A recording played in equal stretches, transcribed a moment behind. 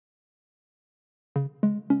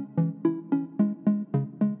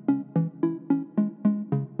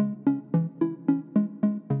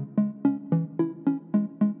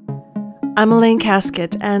I'm Elaine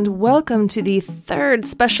Casket, and welcome to the third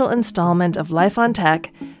special installment of Life on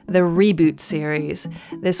Tech, the REBOOT series.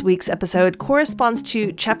 This week's episode corresponds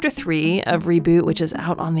to Chapter 3 of REBOOT, which is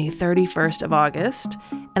out on the 31st of August,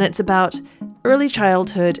 and it's about early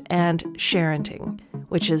childhood and sharenting,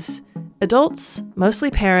 which is adults, mostly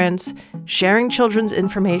parents, sharing children's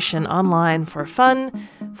information online for fun,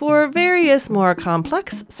 for various more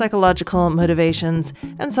complex psychological motivations,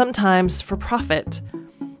 and sometimes for profit.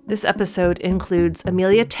 This episode includes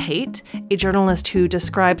Amelia Tate, a journalist who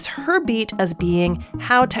describes her beat as being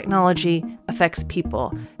how technology affects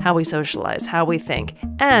people, how we socialize, how we think,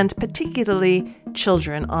 and particularly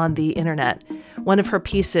children on the internet. One of her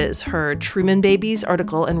pieces, her Truman Babies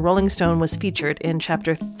article in Rolling Stone, was featured in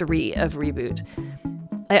Chapter 3 of REBOOT.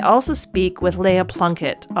 I also speak with Leah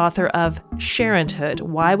Plunkett, author of Sharenthood,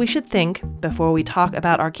 Why We Should Think Before We Talk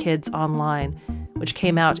About Our Kids Online, which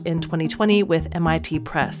came out in 2020 with MIT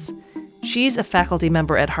Press. She's a faculty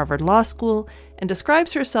member at Harvard Law School and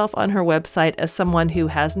describes herself on her website as someone who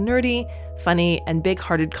has nerdy, funny, and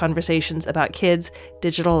big-hearted conversations about kids,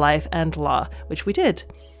 digital life, and law, which we did.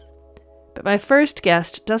 But my first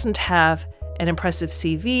guest doesn't have an impressive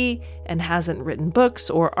CV and hasn't written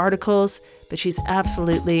books or articles, but she's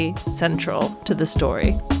absolutely central to the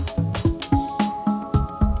story.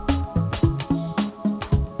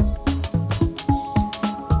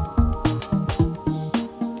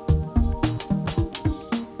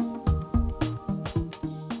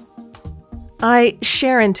 I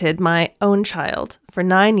sharented my own child for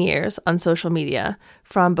 9 years on social media,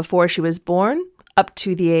 from before she was born up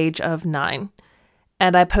to the age of 9.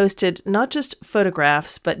 And I posted not just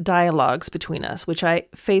photographs, but dialogues between us, which I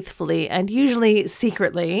faithfully and usually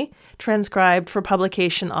secretly transcribed for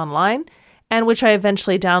publication online, and which I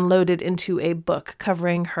eventually downloaded into a book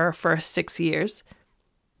covering her first 6 years.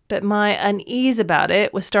 But my unease about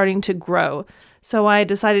it was starting to grow, so I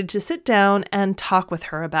decided to sit down and talk with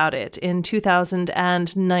her about it in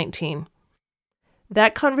 2019.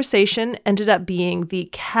 That conversation ended up being the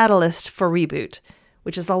catalyst for REBOOT,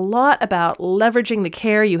 which is a lot about leveraging the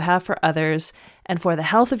care you have for others and for the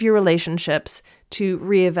health of your relationships to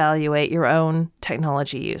reevaluate your own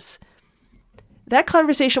technology use. That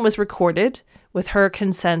conversation was recorded with her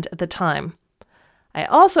consent at the time. I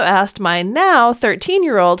also asked my now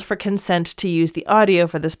 13-year-old for consent to use the audio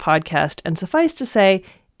for this podcast, and suffice to say,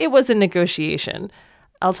 it was a negotiation.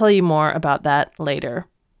 I'll tell you more about that later.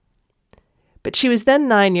 But she was then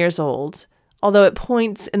 9 years old, although at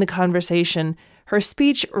points in the conversation, her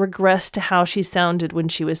speech regressed to how she sounded when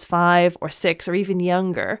she was 5 or 6 or even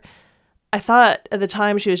younger. I thought at the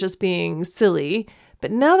time she was just being silly, but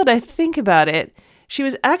now that I think about it, she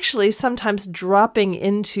was actually sometimes dropping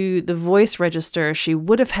into the voice register she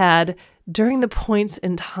would have had during the points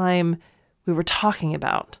in time we were talking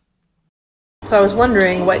about. So I was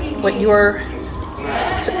wondering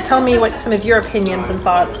tell me what some of your opinions and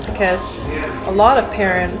thoughts, because a lot of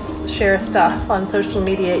parents share stuff on social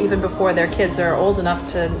media even before their kids are old enough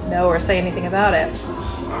to know or say anything about it.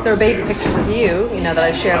 There are baby pictures of you, that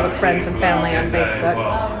I shared with friends and family on Facebook.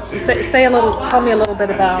 So tell me a little bit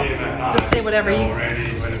about, just say what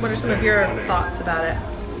are some of your thoughts about it?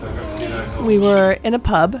 We were in a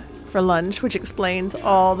pub for lunch, which explains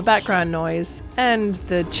all the background noise and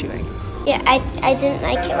the chewing. Yeah, I didn't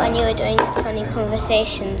like it when you were doing funny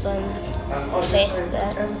conversations on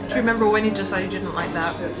Facebook. Do you remember when you decided you didn't like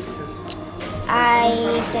that? I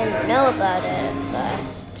didn't know about it at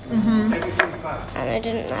first. Mm-hmm. And I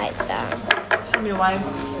didn't like that. Tell me why.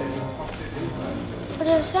 But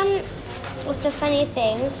there's some of the funny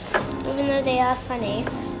things, even though they are funny,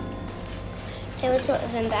 they were sort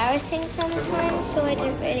of embarrassing sometimes, so I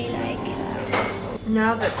didn't really like it.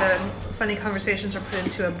 Now that the funny conversations are put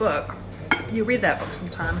into a book, you read that book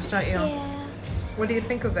sometimes, don't you? Yeah. What do you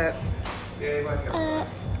think of it?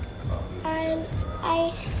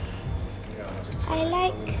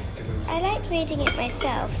 I like reading it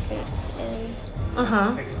myself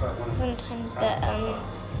sometimes, but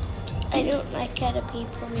I don't like other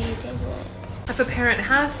people reading it. If a parent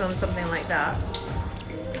has done something like that,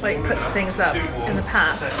 like puts things up in the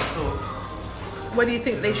past, what do you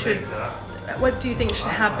think should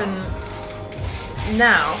happen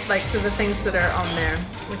now? Like, to the things that are on there,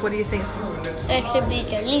 like, what do you think? It should be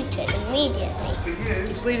deleted immediately.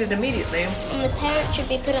 It's deleted immediately. And the parent should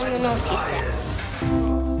be put on the naughty step.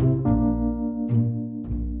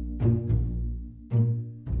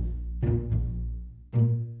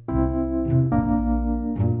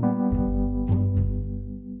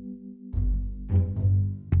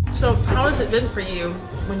 So how has it been for you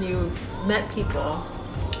when you've met people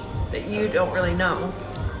that you don't really know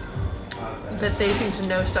but they seem to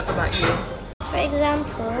know stuff about you. For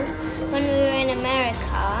example, when we were in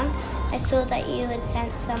America, I saw that you had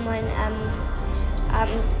sent someone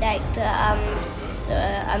like the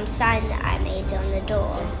sign that I made on the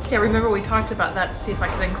door. Yeah, remember we talked about that to see if I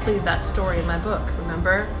could include that story in my book,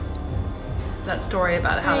 remember? That story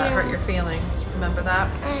about how that hurt your feelings. Remember that?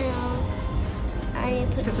 I know.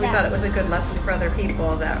 Because we thought it was a good lesson for other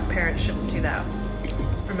people that parents shouldn't do that.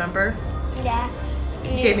 Remember? Yeah.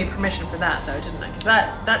 You gave me permission for that, though, didn't I? Because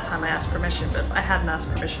that time I asked permission, but I hadn't asked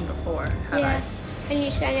permission before, had I? And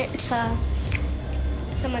you sent it to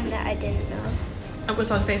someone that I didn't know. It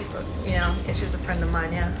was on Facebook, yeah. She was a friend of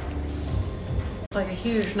mine, yeah. Like a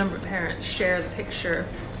huge number of parents share the picture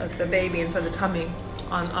of the baby inside the tummy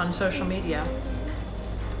on social media.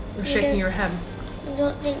 You're shaking your head. I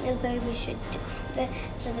don't think the baby should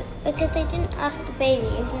because they didn't ask the baby,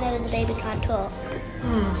 even though the baby can't talk.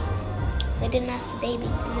 They didn't ask the baby,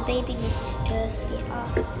 and the baby needs to be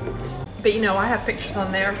asked. But I have pictures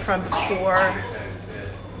on there from before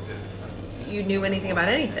you knew anything about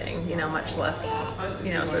anything, much less,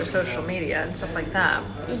 sort of social media and stuff like that.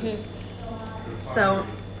 So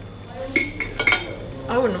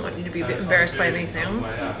I wouldn't want you to be embarrassed by anything.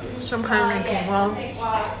 So I'm kind of thinking, well...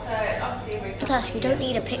 Plus, you don't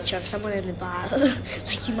need a picture of someone in the bath.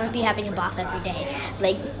 Like, you might be having a bath every day.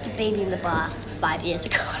 Like, the baby in the bath 5 years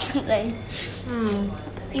ago or something.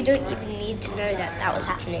 You don't even need to know that that was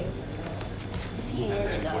happening a few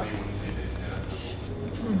years ago.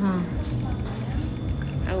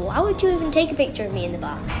 And why would you even take a picture of me in the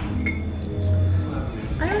bath?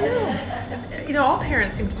 I don't know. All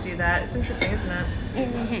parents seem to do that. It's interesting, isn't it?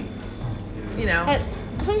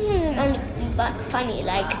 Something funny,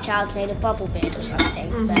 like a child made a bubble beard or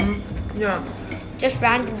something. Yeah. Just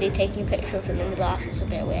randomly taking a picture of him in the bath is a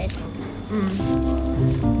bit weird.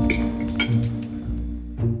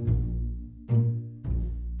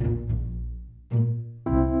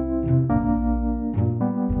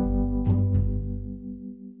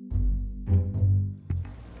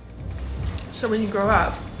 So when you grow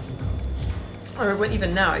up, or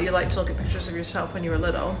even now, you like to look at pictures of yourself when you were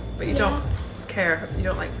little, but you don't care. You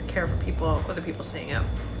don't care for other people seeing it.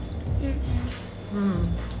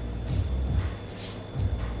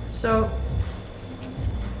 So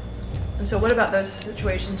what about those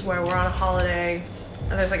situations where we're on a holiday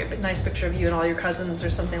and there's like a nice picture of you and all your cousins or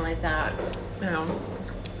something like that?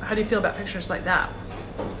 How do you feel about pictures like that?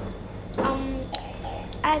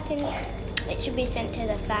 I think it should be sent to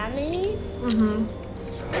the family.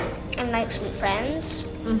 And like some friends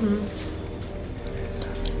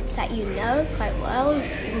that you know quite well.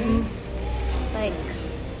 Like,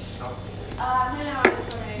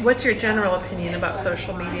 what's your general opinion about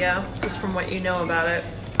social media, just from what you know about it?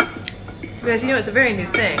 Because it's a very new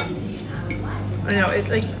thing.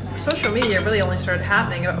 Social media really only started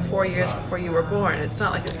happening about 4 years before you were born. It's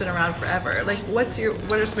not like it's been around forever. Like, what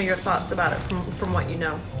are some of your thoughts about it from what you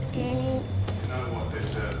know?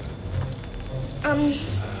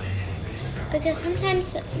 Because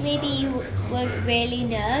sometimes maybe you won't really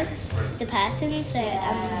know the person, so you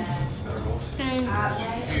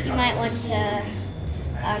might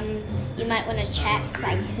want to check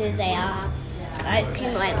like who they are. Like,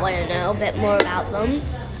 you might want to know a bit more about them.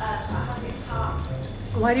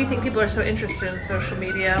 Why do you think people are so interested in social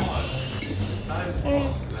media?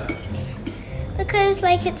 Because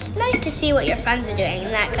it's nice to see what your friends are doing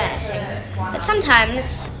and that kind of thing. But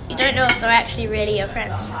sometimes you don't know if they're actually really your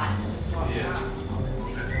friends.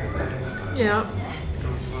 Yeah.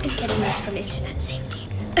 I'm getting this from internet safety.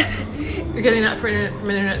 You're getting that from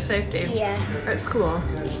internet safety? Yeah. That's cool.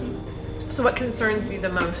 So what concerns you the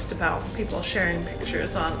most about people sharing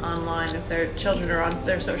pictures online if their children are on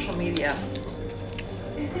their social media?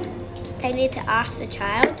 They need to ask the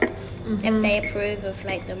child if they approve of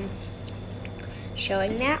them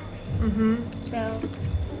showing that. So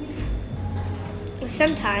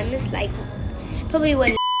sometimes, probably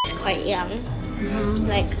when it's quite young,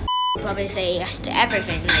 probably say yes to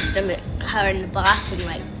everything, her in the bath and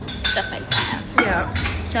stuff like that. Yeah.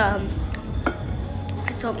 So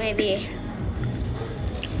I thought maybe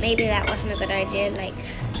that wasn't a good idea.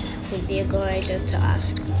 Would be a good idea to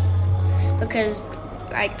ask, because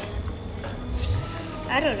I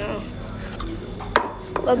don't know.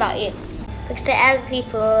 What about you? Because to other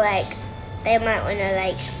people, they might want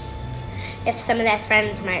to if some of their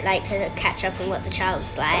friends might like to catch up on what the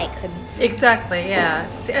child's like. Exactly, yeah.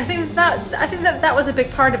 See, I think that was a big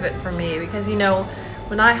part of it for me, because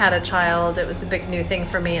when I had a child, it was a big new thing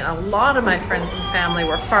for me, and a lot of my friends and family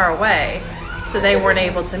were far away, so they weren't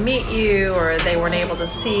able to meet you, or they weren't able to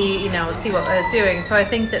see what I was doing. So I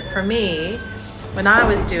think that for me, when I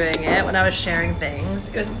was doing it, when I was sharing things,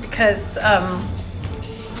 it was because,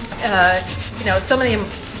 so many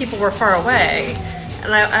people were far away.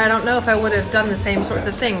 And I don't know if I would have done the same sorts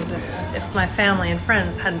of things if my family and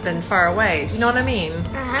friends hadn't been far away. Do you know what I mean?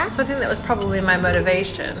 Uh-huh. So I think that was probably my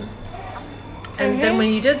motivation. And then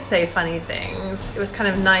when you did say funny things, it was kind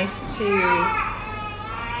of nice to...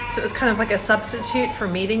 So it was kind of like a substitute for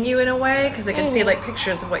meeting you in a way, because they could see like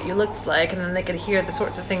pictures of what you looked like, and then they could hear the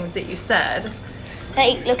sorts of things that you said.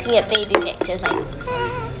 Like looking at baby pictures,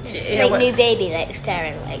 new baby, like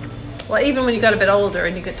staring, like... Well, even when you got a bit older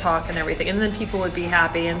and you could talk and everything, and then people would be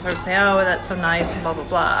happy and sort of say, oh, that's so nice, and blah, blah,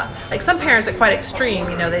 blah. Like some parents are quite extreme,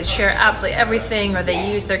 they share absolutely everything, or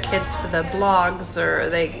they use their kids for the blogs, or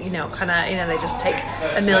they, they just take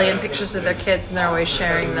a million pictures of their kids and they're always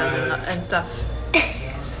sharing them and stuff.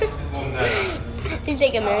 You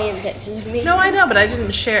take a million pictures of me. No, I know, but I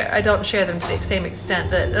don't share them to the same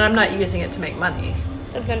extent and I'm not using it to make money.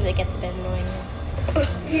 Sometimes it gets a bit annoying.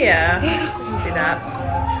 Yeah, I can see that.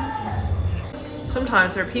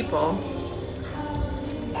 Sometimes there are people,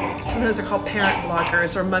 sometimes they're called parent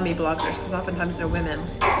bloggers or mummy bloggers, because oftentimes they're women,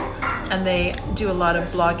 and they do a lot of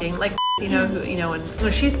blogging, like,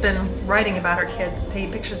 and she's been writing about her kids,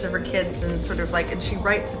 taking pictures of her kids, and sort of like, and she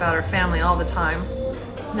writes about her family all the time,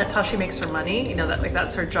 and that's how she makes her money,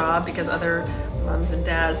 that's her job, because other moms and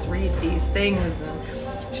dads read these things,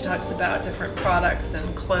 and she talks about different products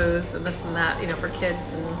and clothes and this and that, for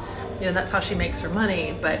kids, and that's how she makes her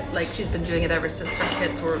money. But like, she's been doing it ever since her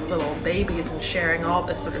kids were little babies and sharing all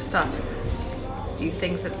this sort of stuff. Do you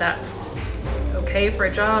think that that's okay for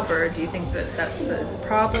a job, or do you think that that's a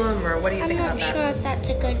problem, or what do you think about that? I'm not sure if that's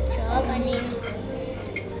a good job.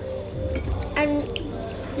 I mean,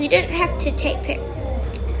 you don't have to take pictures.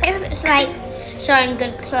 If it's like showing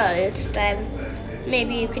good clothes, then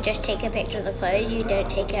maybe you could just take a picture of the clothes. You don't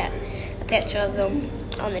take a picture of them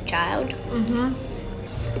on the child. Mm-hmm.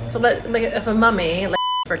 So, like, if a mummy, like,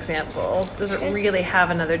 for example, doesn't really have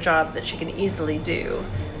another job that she can easily do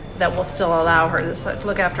that will still allow her to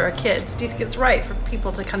look after her kids, do you think it's right for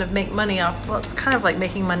people to kind of make money off? Well, it's kind of like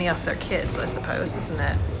making money off their kids, I suppose, isn't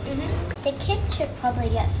it? Mm-hmm. The kids should probably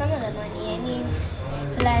get some of the money,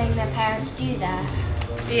 for letting their parents do that.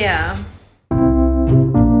 Yeah.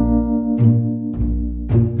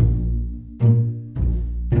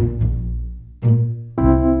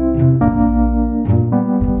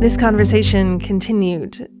 This conversation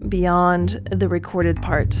continued beyond the recorded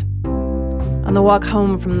part. On the walk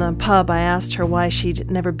home from the pub, I asked her why she'd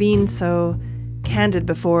never been so candid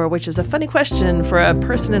before, which is a funny question for a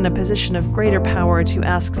person in a position of greater power to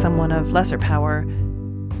ask someone of lesser power.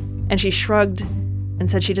 And she shrugged and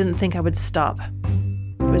said she didn't think I would stop.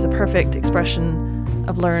 It was a perfect expression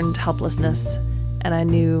of learned helplessness, and I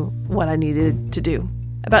knew what I needed to do.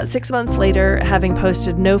 About 6 months later, having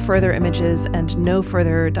posted no further images and no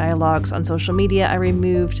further dialogues on social media, I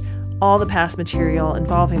removed all the past material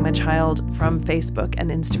involving my child from Facebook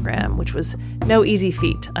and Instagram, which was no easy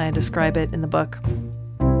feat. I describe it in the book.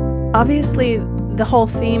 Obviously, the whole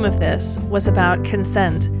theme of this was about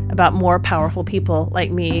consent, about more powerful people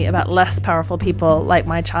like me, about less powerful people like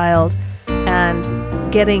my child,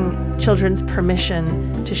 and getting children's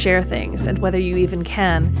permission to share things, and whether you even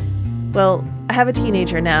can. Well, I have a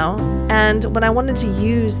teenager now, and when I wanted to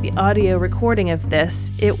use the audio recording of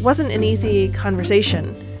this, it wasn't an easy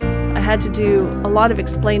conversation. I had to do a lot of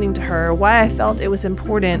explaining to her why I felt it was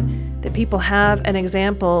important that people have an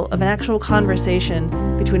example of an actual conversation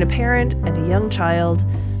between a parent and a young child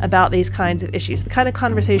about these kinds of issues, the kind of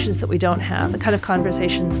conversations that we don't have, the kind of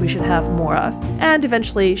conversations we should have more of. And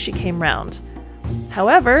eventually she came round.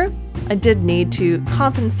 However, I did need to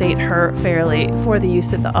compensate her fairly for the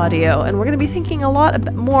use of the audio, and we're going to be thinking a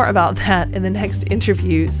lot more about that in the next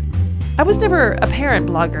interviews. I was never a parent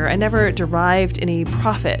blogger. I never derived any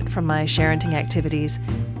profit from my sharenting activities.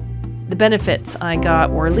 The benefits I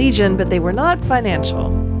got were legion, but they were not financial.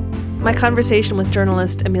 My conversation with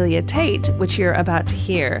journalist Amelia Tate, which you're about to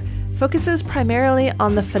hear, focuses primarily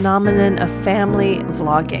on the phenomenon of family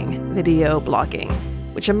vlogging, video blogging,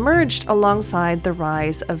 which emerged alongside the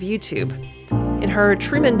rise of YouTube. In her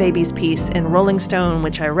Truman Babies piece in Rolling Stone,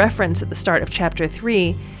 which I reference at the start of Chapter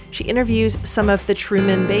 3, she interviews some of the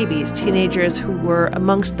Truman Babies, teenagers who were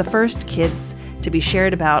amongst the first kids to be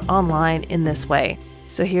shared about online in this way.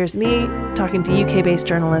 So here's me talking to UK-based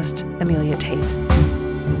journalist Amelia Tate.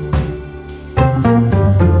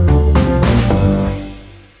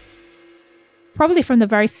 Probably from the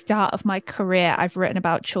very start of my career, I've written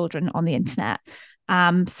about children on the internet.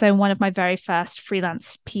 So one of my very first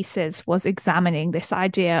freelance pieces was examining this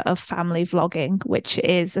idea of family vlogging, which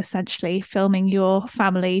is essentially filming your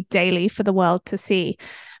family daily for the world to see.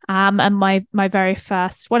 And my very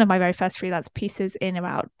first one of my very first freelance pieces in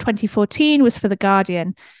about 2014 was for The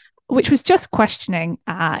Guardian, which was just questioning,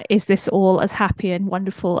 is this all as happy and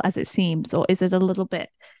wonderful as it seems, or is it a little bit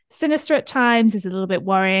sinister at times? Is it a little bit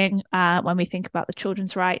worrying when we think about the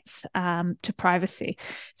children's rights to privacy?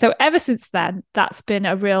 So ever since then, that's been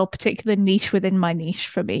a real particular niche within my niche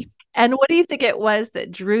for me. And what do you think it was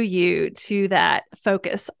that drew you to that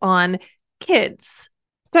focus on kids?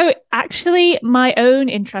 So actually, my own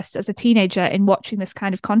interest as a teenager in watching this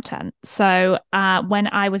kind of content. So when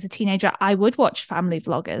I was a teenager, I would watch family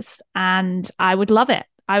vloggers and I would love it.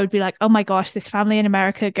 I would be like, oh my gosh, this family in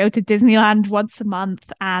America go to Disneyland once a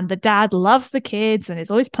month and the dad loves the kids and is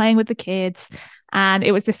always playing with the kids. And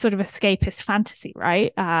it was this sort of escapist fantasy,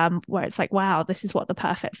 right? Where it's like, wow, this is what the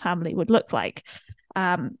perfect family would look like.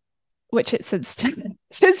 Which it since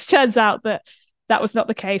turns out that was not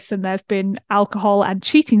the case, and there's been alcohol and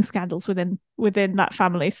cheating scandals within that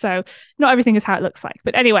family. So not everything is how it looks like.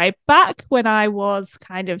 But anyway, back when I was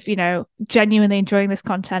kind of, genuinely enjoying this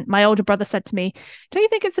content, my older brother said to me, don't you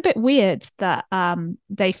think it's a bit weird that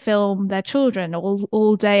they film their children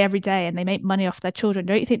all day, every day, and they make money off their children?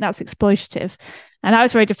 Don't you think that's exploitative? And I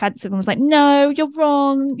was very defensive and was like, no, you're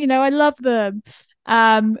wrong. I love them.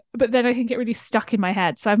 But then I think it really stuck in my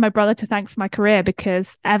head. So I have my brother to thank for my career,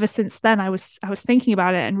 because ever since then I was thinking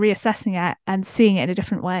about it and reassessing it and seeing it in a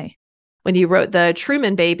different way. When you wrote the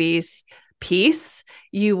Truman Babies piece,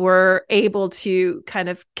 you were able to kind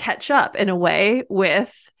of catch up in a way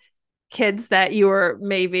with kids that you were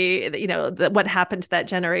maybe, what happened to that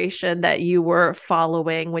generation that you were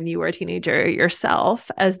following when you were a teenager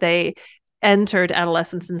yourself, as they entered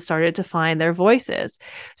adolescence and started to find their voices.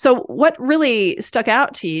 So what really stuck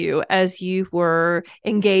out to you as you were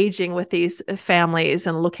engaging with these families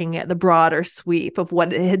and looking at the broader sweep of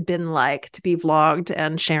what it had been like to be vlogged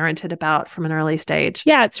and sharented about from an early stage?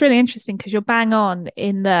 Yeah, it's really interesting because you're bang on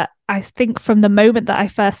in that. I think from the moment that I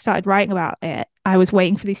first started writing about it, I was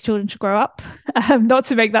waiting for these children to grow up. Not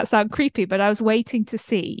to make that sound creepy, but I was waiting to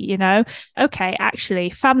see, okay, actually,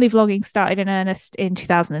 family vlogging started in earnest in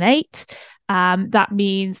 2008. That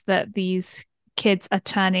means that these kids are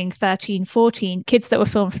turning 13, 14, kids that were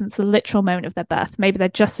filmed from the literal moment of their birth. Maybe they're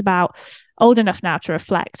just about old enough now to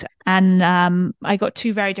reflect. And I got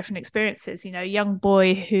two very different experiences. A young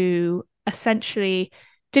boy who essentially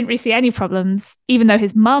didn't really see any problems, even though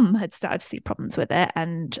his mum had started to see problems with it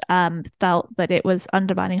and felt that it was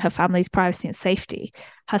undermining her family's privacy and safety.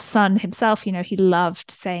 Her son himself, he loved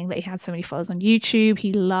saying that he had so many followers on YouTube.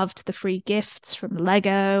 He loved the free gifts from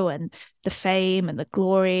Lego and the fame and the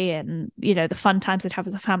glory and, the fun times they'd have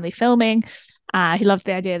as a family filming. He loved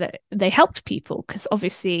the idea that they helped people because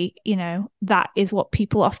obviously, that is what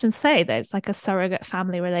people often say, that it's like a surrogate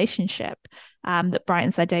family relationship that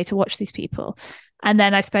brightens their day to watch these people. And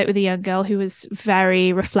then I spoke with a young girl who was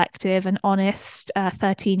very reflective and honest,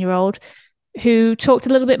 13-year-old, who talked a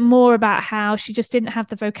little bit more about how she just didn't have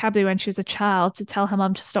the vocabulary when she was a child to tell her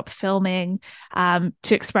mum to stop filming, to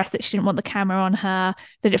express that she didn't want the camera on her,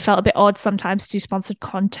 that it felt a bit odd sometimes to do sponsored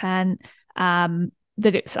content, that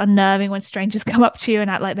it's unnerving when strangers come up to you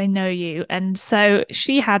and act like they know you. And so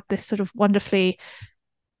she had this sort of wonderfully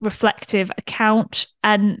reflective account.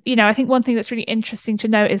 And, I think one thing that's really interesting to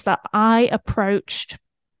note is that I approached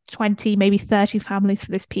 20, maybe 30 families for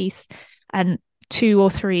this piece, and 2 or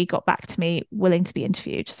 3 got back to me willing to be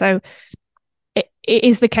interviewed. So it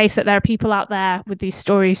is the case that there are people out there with these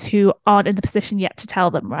stories who aren't in the position yet to tell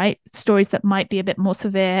them, right? Stories that might be a bit more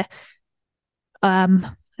severe.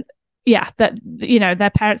 That, their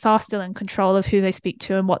parents are still in control of who they speak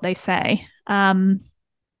to and what they say.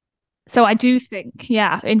 So I do think,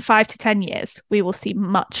 in 5 to 10 years, we will see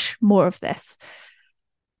much more of this.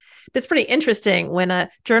 It's pretty interesting when a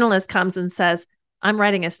journalist comes and says, I'm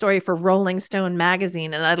writing a story for Rolling Stone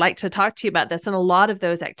magazine, and I'd like to talk to you about this. And a lot of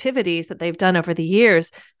those activities that they've done over the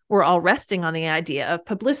years were all resting on the idea of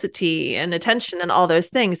publicity and attention and all those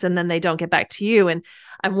things. And then they don't get back to you. And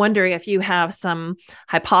I'm wondering if you have some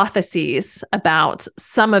hypotheses about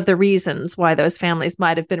some of the reasons why those families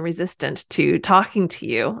might have been resistant to talking to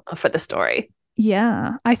you for the story.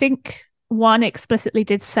 Yeah, I think one explicitly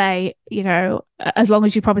did say, as long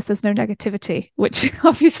as you promise there's no negativity, which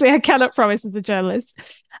obviously I cannot promise as a journalist.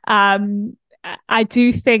 I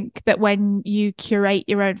do think that when you curate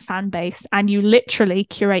your own fan base and you literally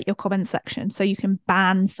curate your comment section, so you can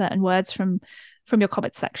ban certain words from your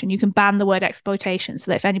comment section, you can ban the word exploitation,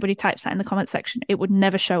 so that if anybody types that in the comment section, it would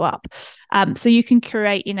never show up. So you can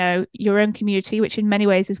curate, your own community, which in many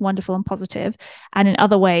ways is wonderful and positive, and in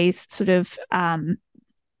other ways, sort of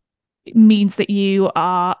means that you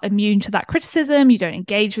are immune to that criticism. You don't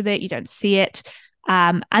engage with it. You don't see it.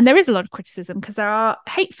 And there is a lot of criticism because there are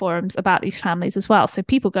hate forums about these families as well. So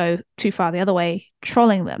people go too far the other way,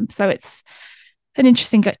 trolling them. So it's an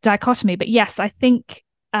interesting dichotomy. But yes, I think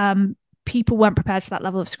people weren't prepared for that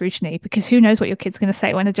level of scrutiny, because who knows what your kid's going to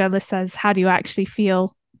say when a journalist says, how do you actually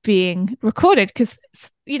feel being recorded? Because,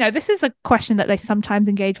 this is a question that they sometimes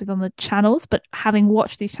engage with on the channels. But having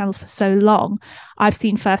watched these channels for so long, I've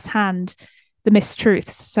seen firsthand the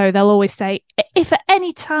mistruths. So they'll always say, if at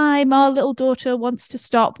any time our little daughter wants to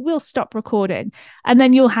stop, we'll stop recording. And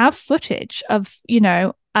then you'll have footage of,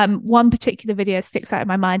 one particular video sticks out in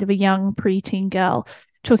my mind of a young preteen girl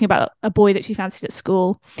talking about a boy that she fancied at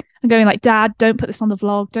school and going like, Dad, don't put this on the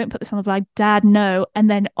vlog. Don't put this on the vlog. Dad, no.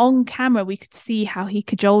 And then on camera, we could see how he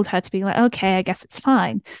cajoled her to be like, okay, I guess it's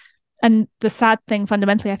fine. And the sad thing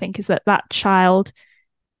fundamentally, I think, is that child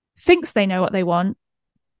thinks they know what they want,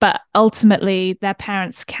 but ultimately their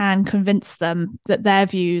parents can convince them that their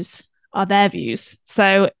views are their views.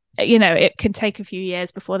 So, it can take a few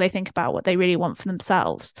years before they think about what they really want for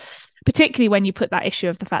themselves, particularly when you put that issue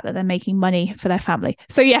of the fact that they're making money for their family.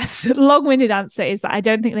 So yes, long-winded answer is that I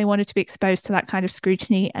don't think they wanted to be exposed to that kind of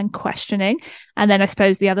scrutiny and questioning. And then I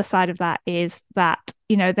suppose the other side of that is that,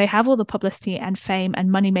 they have all the publicity and fame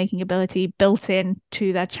and money-making ability built in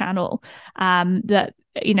to their channel, that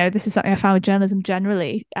this is something I found with journalism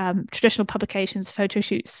generally. Traditional publications, photo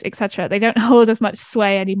shoots, etc. They don't hold as much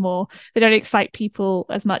sway anymore. They don't excite people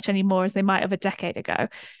as much anymore as they might have a decade ago,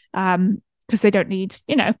 because they don't need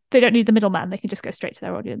the middleman. They can just go straight to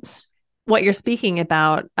their audience. What you're speaking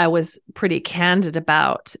about, I was pretty candid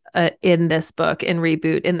about in this book, in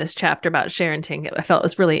Reboot, in this chapter about parenting. I felt it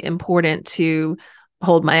was really important to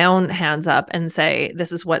hold my own hands up and say,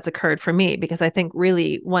 this is what's occurred for me, because I think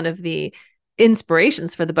really one of the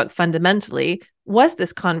inspirations for the book fundamentally was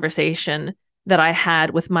this conversation that I had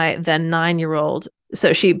with my then 9-year-old.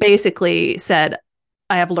 So she basically said,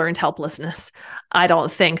 I have learned helplessness. I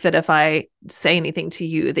don't think that if I say anything to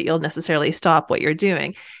you that you'll necessarily stop what you're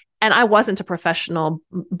doing. And I wasn't a professional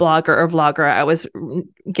blogger or vlogger. I was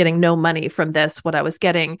getting no money from this. What I was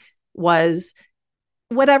getting was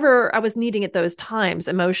whatever I was needing at those times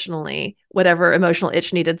emotionally, whatever emotional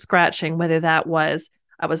itch needed scratching, whether that was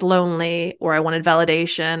I was lonely, or I wanted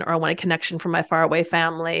validation, or I wanted connection from my faraway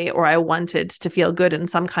family, or I wanted to feel good in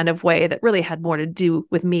some kind of way that really had more to do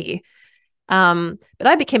with me. But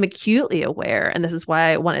I became acutely aware, and this is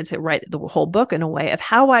why I wanted to write the whole book in a way, of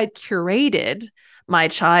how I'd curated my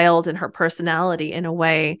child and her personality in a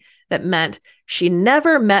way that meant she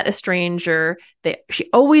never met a stranger. She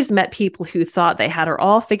always met people who thought they had her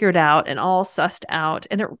all figured out and all sussed out.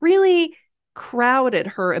 And it really crowded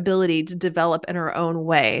her ability to develop in her own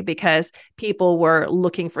way, because people were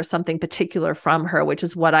looking for something particular from her, which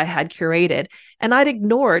is what I had curated. And I'd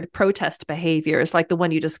ignored protest behaviors like the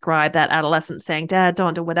one you described, that adolescent saying, Dad,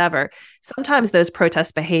 don't do whatever. Sometimes those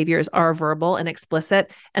protest behaviors are verbal and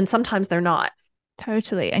explicit, and sometimes they're not.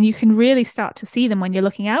 Totally. And you can really start to see them when you're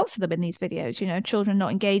looking out for them in these videos, children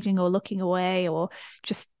not engaging or looking away, or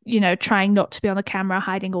just, trying not to be on the camera,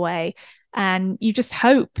 hiding away. And you just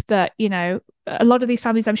hope that, a lot of these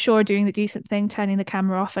families, I'm sure, are doing the decent thing, turning the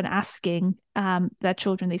camera off and asking their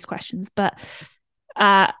children these questions. But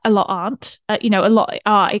a lot aren't. A lot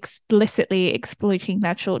are explicitly exploiting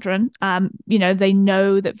their children. They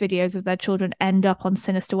know that videos of their children end up on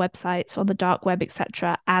sinister websites, on the dark web,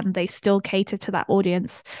 etc., and they still cater to that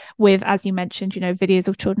audience with, as you mentioned, videos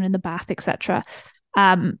of children in the bath, etc.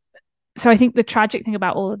 So I think the tragic thing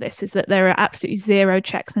about all of this is that there are absolutely zero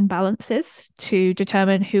checks and balances to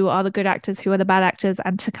determine who are the good actors, who are the bad actors,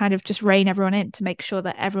 and to kind of just rein everyone in to make sure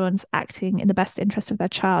that everyone's acting in the best interest of their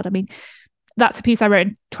child. I mean, that's a piece I wrote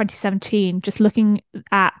in 2017, just looking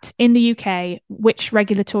at, in the UK, which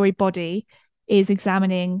regulatory body is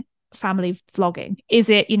examining family vlogging. Is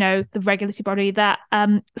it, the regulatory body that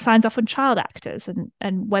signs off on child actors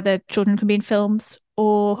and whether children can be in films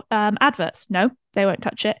or adverts? No, they won't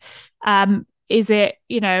touch it. Is it,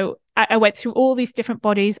 I went through all these different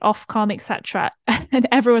bodies, Ofcom, etc., and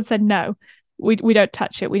everyone said no. We don't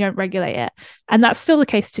touch it. We don't regulate it. And that's still the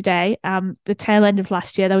case today. The tail end of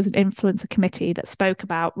last year, there was an influencer committee that spoke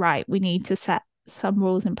about, right, we need to set some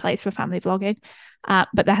rules in place for family vlogging.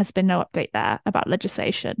 But there has been no update there about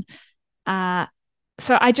legislation.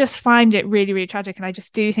 So I just find it really, really tragic. And I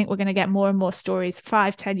just do think we're going to get more and more stories,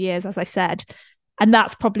 5, 10 years, as I said. And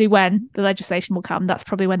that's probably when the legislation will come. That's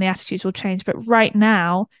probably when the attitudes will change. But right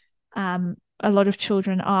now, a lot of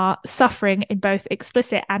children are suffering in both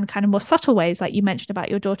explicit and kind of more subtle ways, like you mentioned about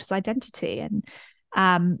your daughter's identity, and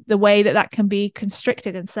the way that that can be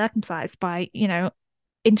constricted and circumcised by,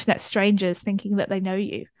 internet strangers thinking that they know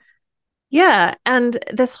you. Yeah. And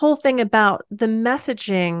this whole thing about the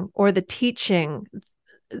messaging or the teaching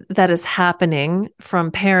that is happening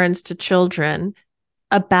from parents to children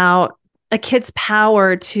about a kid's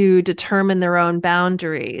power to determine their own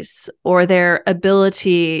boundaries or their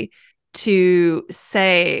ability to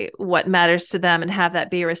say what matters to them and have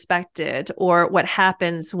that be respected, or what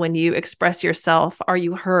happens when you express yourself. Are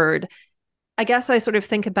you heard? I guess I sort of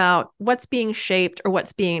think about what's being shaped or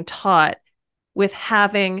what's being taught with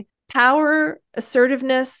having power,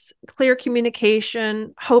 assertiveness, clear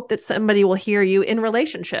communication, hope that somebody will hear you in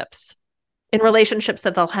relationships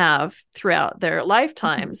that they'll have throughout their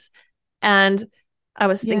lifetimes. And I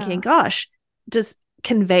was thinking, gosh, does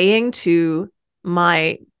conveying to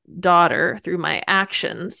my daughter through my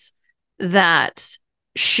actions that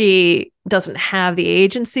she doesn't have the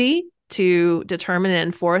agency to determine and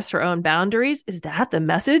enforce her own boundaries, is that the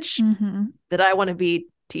message that I want to be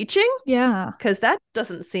teaching? Yeah. Because that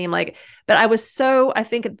doesn't seem like, but I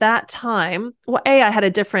think at that time, well, I had a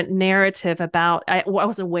different narrative about, I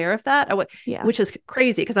wasn't aware of that, which is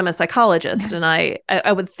crazy because I'm a psychologist. And I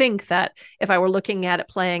would think that if I were looking at it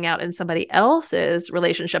playing out in somebody else's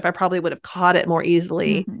relationship, I probably would have caught it more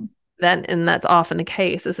easily than, and that's often the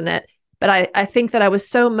case, isn't it? But I think that I was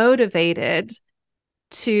so motivated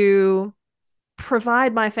to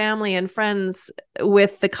provide my family and friends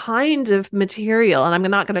with the kind of material, and I'm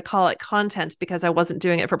not going to call it content because I wasn't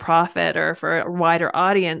doing it for profit or for a wider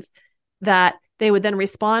audience, that they would then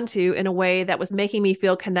respond to in a way that was making me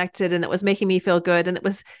feel connected and that was making me feel good, and that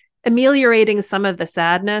was ameliorating some of the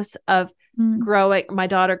sadness of my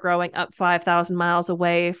daughter growing up 5,000 miles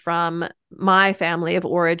away from my family of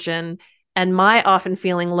origin, and my often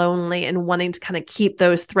feeling lonely and wanting to kind of keep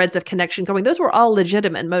those threads of connection going. Those were all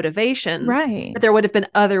legitimate motivations, right? But there would have been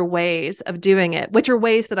other ways of doing it, which are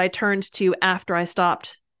ways that I turned to after I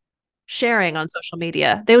stopped sharing on social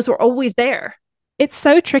media. Those were always there. It's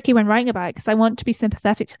so tricky when writing about it because I want to be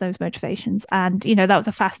sympathetic to those motivations. And, that was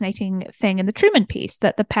a fascinating thing in the Truman piece,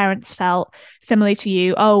 that the parents felt similarly to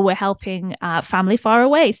you. Oh, we're helping family far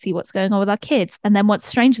away see what's going on with our kids. And then once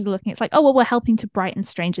strangers are looking, it's like, oh, well, we're helping to brighten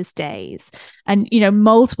strangers' days. And,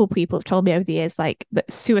 multiple people have told me over the years, like,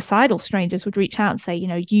 that suicidal strangers would reach out and say,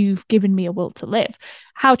 you've given me a will to live.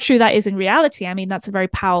 How true that is in reality, I mean, that's a very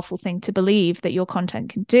powerful thing to believe that your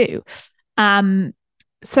content can do.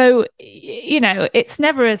 So, it's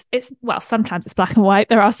never sometimes it's black and white.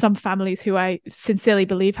 There are some families who I sincerely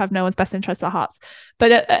believe have no one's best interest at hearts.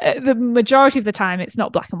 But the majority of the time, it's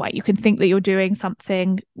not black and white. You can think that you're doing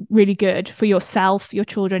something really good for yourself, your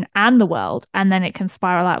children, and the world. And then it can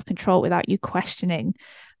spiral out of control without you questioning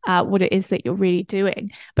what it is that you're really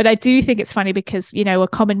doing. But I do think it's funny because, a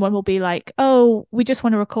common one will be like, oh, we just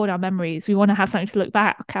want to record our memories. We want to have something to look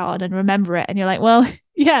back on and remember it. And you're like, well,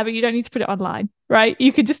 yeah, but you don't need to put it online, right?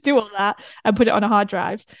 You could just do all that and put it on a hard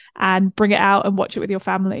drive and bring it out and watch it with your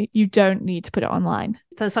family. You don't need to put it online.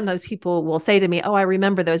 So sometimes people will say to me, oh, I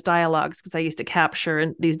remember those dialogues because I used to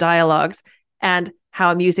capture these dialogues and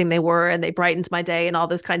how amusing they were, and they brightened my day and all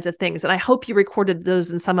those kinds of things. And I hope you recorded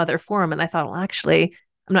those in some other form. And I thought, well, actually,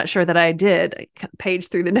 I'm not sure that I did. I page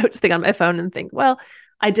through the notes thing on my phone and think, well,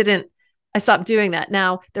 I didn't. I stopped doing that.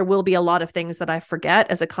 Now, there will be a lot of things that I forget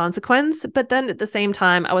as a consequence, but then at the same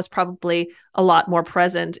time, I was probably a lot more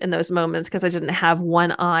present in those moments because I didn't have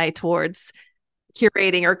one eye towards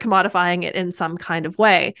curating or commodifying it in some kind of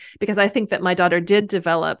way. Because I think that my daughter did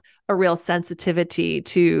develop a real sensitivity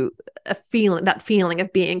to that feeling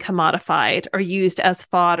of being commodified or used as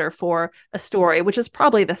fodder for a story, which is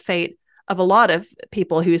probably the fate of a lot of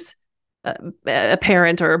people whose a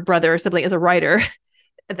parent or a brother or sibling is a writer.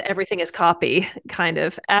 Everything is copy kind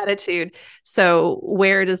of attitude. So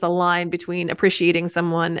where does the line between appreciating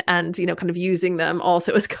someone and, kind of using them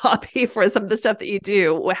also as copy for some of the stuff that you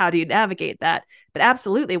do? How do you navigate that? But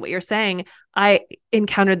absolutely what you're saying, I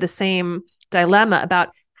encountered the same dilemma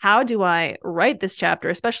about how do I write this chapter,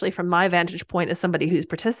 especially from my vantage point as somebody who's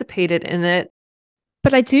participated in it,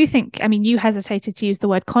 But I do think, I mean, you hesitated to use the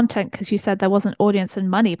word content because you said there wasn't audience and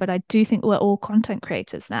money, but I do think we're all content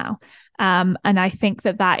creators now. And I think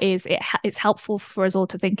that is, it's helpful for us all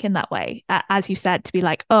to think in that way. As you said, to be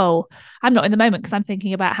like, oh, I'm not in the moment because I'm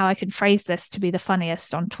thinking about how I can phrase this to be the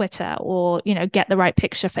funniest on Twitter, or, get the right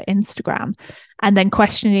picture for Instagram, and then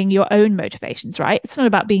questioning your own motivations, right? It's not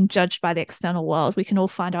about being judged by the external world. We can all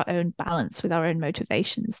find our own balance with our own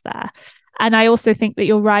motivations there. And I also think that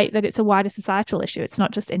you're right that it's a wider societal issue. It's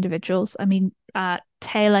not just individuals. I mean,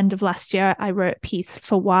 tail end of last year, I wrote a piece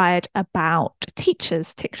for Wired about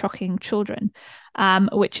teachers TikToking children,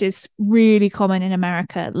 which is really common in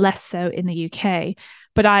America, less so in the UK.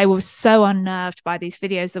 But I was so unnerved by these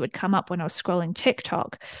videos that would come up when I was scrolling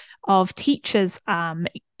TikTok of teachers,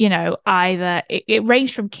 either it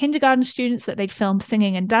ranged from kindergarten students that they'd film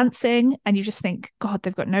singing and dancing, and you just think, God,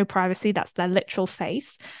 they've got no privacy. That's their literal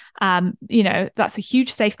face. That's a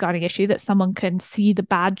huge safeguarding issue, that someone can see the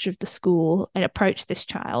badge of the school and approach this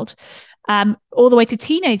child, all the way to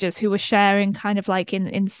teenagers who were sharing kind of like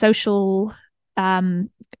in social,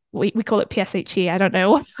 we call it PSHE. I don't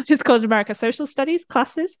know what it's called in America, social studies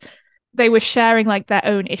classes. They were sharing like their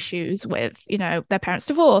own issues with, their parents'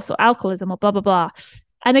 divorce or alcoholism or blah, blah, blah.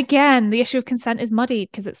 And again, the issue of consent is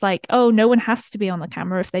muddied because it's like, oh, no one has to be on the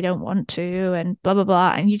camera if they don't want to, and blah, blah,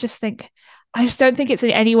 blah. And you just think, I just don't think it's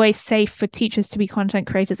in any way safe for teachers to be content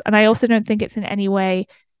creators. And I also don't think it's in any way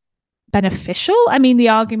beneficial. I mean, the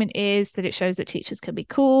argument is that it shows that teachers can be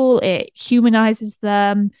cool. It humanizes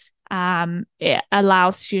them. It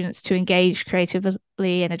allows students to engage creatively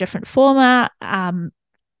in a different format.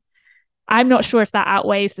 I'm not sure if that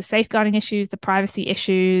outweighs the safeguarding issues, the privacy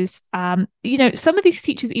issues. Some of these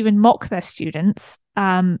teachers even mock their students,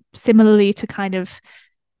 similarly to kind of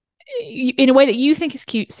in a way that you think is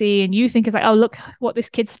cutesy, and you think is like, oh, look what this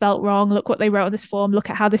kid spelt wrong. Look what they wrote on this form. Look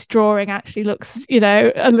at how this drawing actually looks,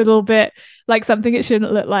 a little bit like something it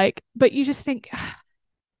shouldn't look like. But you just think,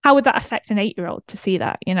 how would that affect an 8-year-old to see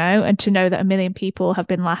that, and to know that 1 million people have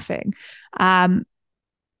been laughing?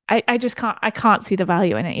 I just can't see the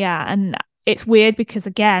value in it. Yeah. And it's weird because,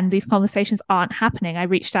 again, these conversations aren't happening. I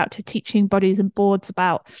reached out to teaching bodies and boards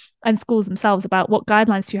and schools themselves about what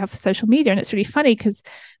guidelines do you have for social media. And it's really funny because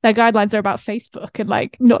their guidelines are about Facebook and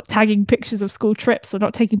like not tagging pictures of school trips or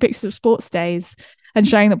not taking pictures of sports days and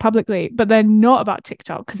sharing them publicly, but they're not about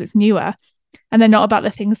TikTok because it's newer, and they're not about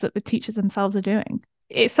the things that the teachers themselves are doing.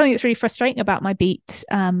 It's something that's really frustrating about my beat,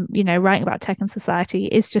 writing about tech and society,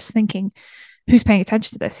 is just thinking, who's paying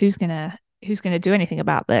attention to this? Who's gonna do anything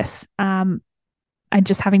about this? And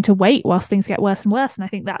just having to wait whilst things get worse and worse. And I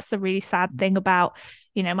think that's the really sad thing about,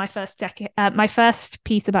 my first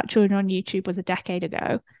piece about children on YouTube was a decade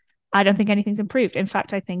ago. I don't think anything's improved. In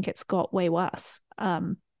fact, I think it's got way worse.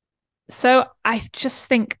 So I just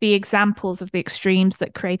think the examples of the extremes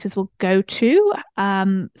that creators will go to.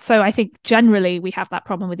 So I think generally we have that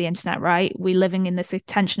problem with the internet, right? We're living in this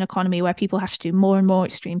attention economy where people have to do more and more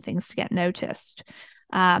extreme things to get noticed.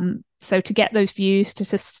 So to get those views, to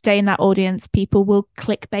sustain that audience, people will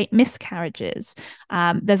clickbait miscarriages.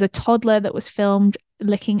 There's a toddler that was filmed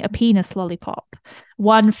licking a penis lollipop.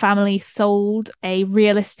 One family sold a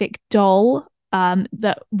realistic doll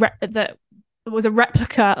that was a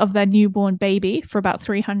replica of their newborn baby for about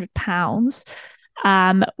 £300.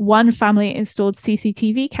 One family installed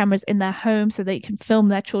CCTV cameras in their home so they can film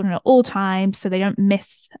their children at all times, so they don't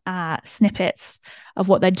miss snippets of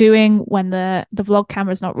what they're doing when the vlog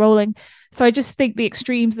camera is not rolling. So I just think the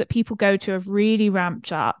extremes that people go to have really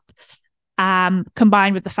ramped up,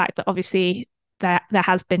 combined with the fact that obviously there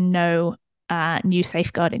has been no new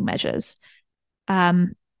safeguarding measures.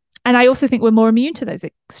 And I also think we're more immune to those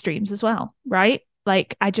extremes as well, right?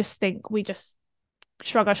 Like, I just think we just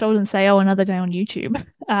shrug our shoulders and say, oh, another day on YouTube.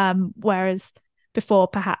 Whereas before,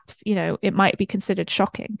 perhaps, it might be considered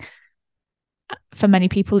shocking. For many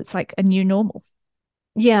people, it's like a new normal.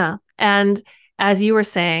 Yeah. And as you were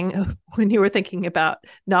saying, when you were thinking about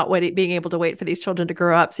being able to wait for these children to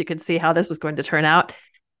grow up so you could see how this was going to turn out,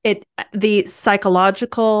 the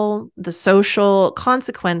psychological, the social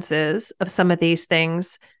consequences of some of these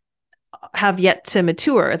things have yet to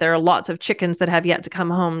mature. There are lots of chickens that have yet to come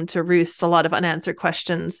home to roost, a lot of unanswered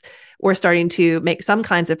questions. We're starting to make some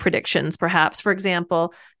kinds of predictions, perhaps. For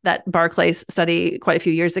example, that Barclays study quite a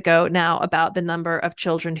few years ago now about the number of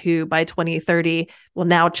children who by 2030,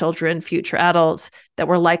 children, future adults, that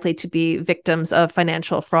were likely to be victims of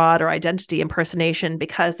financial fraud or identity impersonation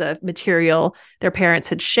because of material their parents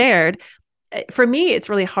had shared. For me, it's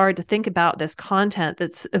really hard to think about this content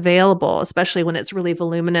that's available, especially when it's really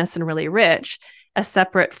voluminous and really rich, as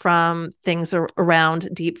separate from things around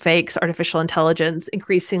deep fakes, artificial intelligence,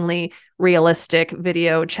 increasingly realistic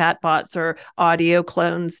video chatbots or audio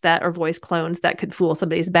clones that or voice clones that could fool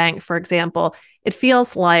somebody's bank, for example. It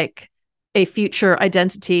feels like a future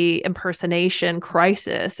identity impersonation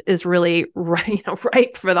crisis is really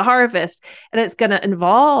ripe for the harvest. And it's going to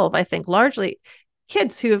involve, I think, largely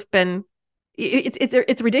kids who have been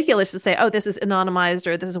it's ridiculous to say, oh, this is anonymized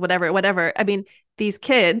or this is whatever. I mean, these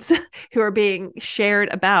kids who are being shared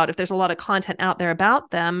about, if there's a lot of content out there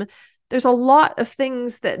about them, there's a lot of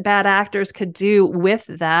things that bad actors could do with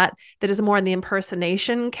that is more in the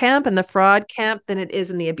impersonation camp and the fraud camp than it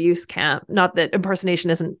is in the abuse camp. Not that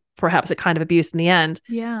impersonation isn't perhaps a kind of abuse in the end.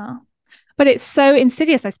 Yeah. But it's so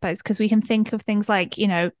insidious, I suppose, because we can think of things like,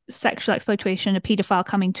 sexual exploitation, a paedophile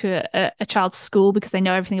coming to a child's school because they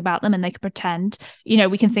know everything about them and they can pretend.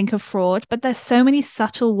 We can think of fraud, but there's so many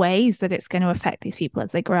subtle ways that it's going to affect these people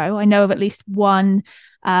as they grow. I know of at least one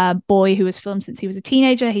boy who was filmed since he was a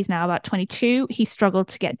teenager. He's now about 22. He struggled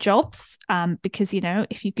to get jobs because,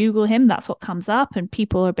 if you Google him, that's what comes up. And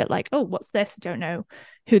people are a bit like, oh, what's this? I don't know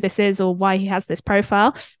who this is or why he has this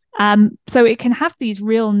profile. So it can have these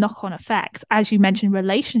real knock-on effects, as you mentioned,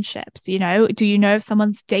 relationships. Do you know if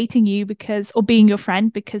someone's dating you or being your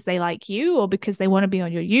friend because they like you or because they want to be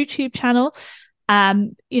on your YouTube channel?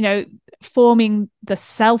 Forming the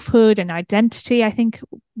selfhood and identity, I think,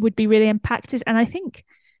 would be really impacted. And I think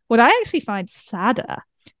what I actually find sadder,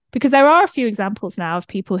 because there are a few examples now of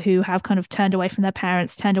people who have kind of turned away from their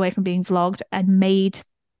parents, turned away from being vlogged and made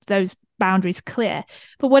those boundaries clear.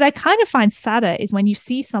 But what I kind of find sadder is when you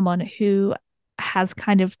see someone who has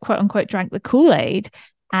kind of quote unquote drank the Kool-Aid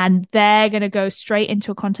and they're going to go straight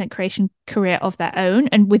into a content creation career of their own.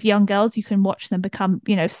 And with young girls, you can watch them become,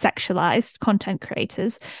 sexualized content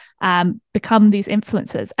creators, become these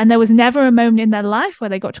influencers. And there was never a moment in their life where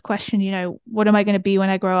they got to question, what am I going to be when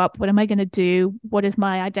I grow up? What am I going to do? What is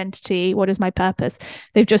my identity? What is my purpose?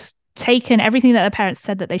 They've just taken everything that their parents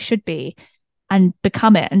said that they should be and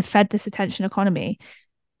become it and fed this attention economy.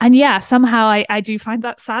 And yeah, somehow I do find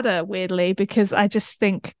that sadder, weirdly, because I just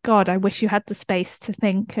think, God, I wish you had the space to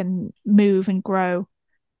think and move and grow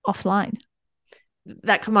offline.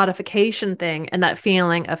 That commodification thing and that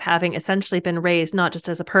feeling of having essentially been raised not just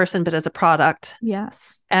as a person, but as a product.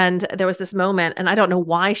 Yes. And there was this moment, and I don't know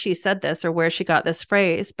why she said this or where she got this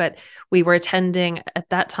phrase, but we were attending at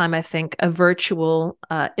that time, I think, a virtual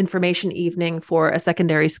information evening for a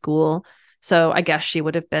secondary school. So I guess she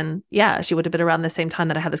would have been around the same time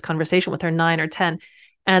that I had this conversation with her, 9 or 10.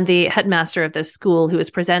 And the headmaster of this school who was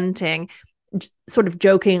presenting sort of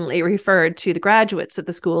jokingly referred to the graduates of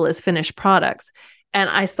the school as finished products. And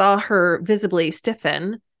I saw her visibly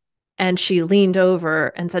stiffen, and she leaned over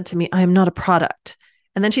and said to me, I am not a product.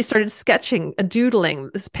 And then she started doodling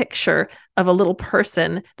this picture of a little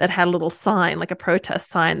person that had a little sign, like a protest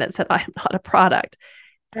sign that said, I am not a product.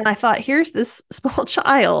 And I thought, here's this small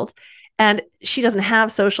child, and she doesn't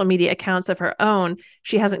have social media accounts of her own.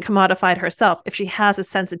 She hasn't commodified herself. If she has a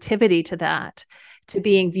sensitivity to that, to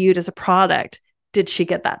being viewed as a product, did she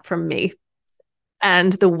get that from me?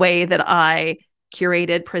 And the way that I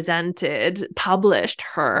curated, presented, published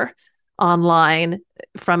her online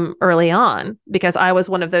from early on, because I was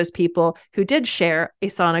one of those people who did share a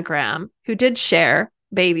sonogram, who did share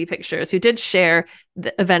baby pictures, who did share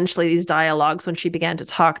eventually these dialogues when she began to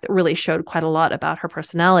talk that really showed quite a lot about her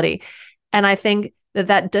personality. And I think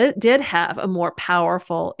that did have a more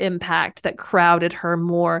powerful impact that crowded her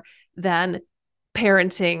more than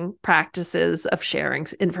parenting practices of sharing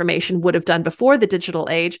information would have done before the digital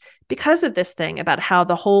age, because of this thing about how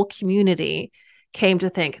the whole community came to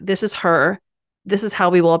think, this is her, this is how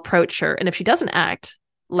we will approach her. And if she doesn't act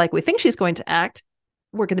like we think she's going to act,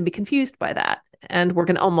 we're going to be confused by that. And we're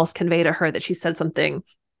going to almost convey to her that she said something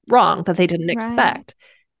wrong that they didn't expect.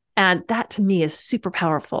 And that to me is super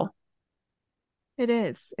powerful. It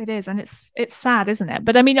is. And it's sad, isn't it?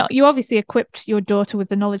 But I mean, you obviously equipped your daughter with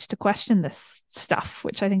the knowledge to question this stuff,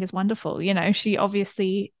 which I think is wonderful. She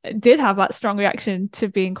obviously did have that strong reaction to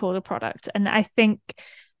being called a product. And I think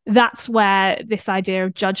that's where this idea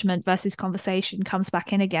of judgment versus conversation comes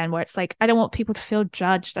back in again, where it's like, I don't want people to feel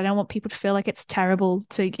judged. I don't want people to feel like it's terrible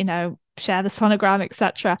to, share the sonogram,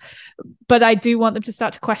 etc. But I do want them to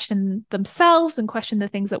start to question themselves and question the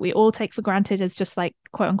things that we all take for granted as just like,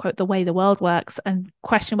 quote unquote, the way the world works, and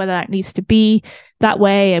question whether that needs to be that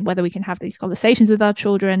way and whether we can have these conversations with our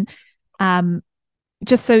children.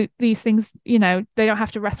 Just so these things, they don't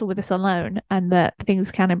have to wrestle with this alone, and that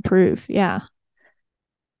things can improve. Yeah.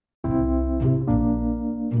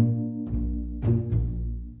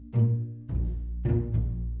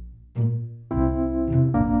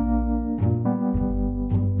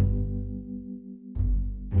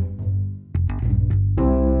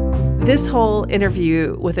 This whole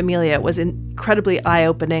interview with Amelia was incredibly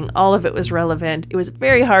eye-opening. All of it was relevant. It was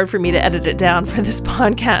very hard for me to edit it down for this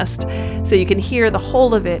podcast, so you can hear the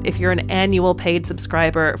whole of it if you're an annual paid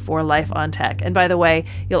subscriber for Life on Tech. And by the way,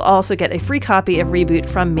 you'll also get a free copy of Reboot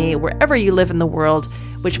from me wherever you live in the world,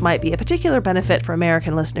 which might be a particular benefit for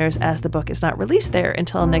American listeners as the book is not released there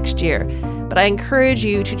until next year. But I encourage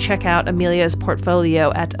you to check out Amelia's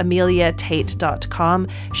portfolio at ameliatate.com.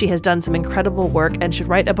 She has done some incredible work and should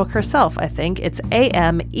write a book herself, I think. It's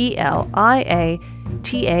ameliatait.com.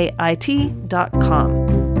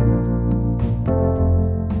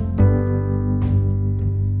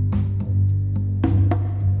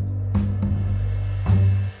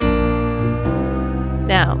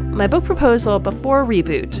 Now, my book proposal before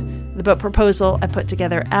Reboot, the book proposal I put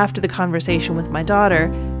together after the conversation with my daughter,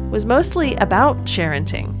 was mostly about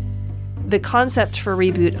sharenting. The concept for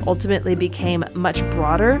Reboot ultimately became much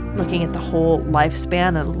broader, looking at the whole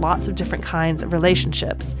lifespan and lots of different kinds of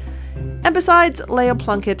relationships. And besides, Leah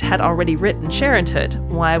Plunkett had already written Sharenthood,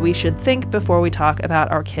 Why We Should Think Before We Talk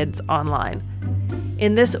About Our Kids Online.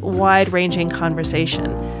 In this wide-ranging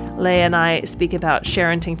conversation, Leah and I speak about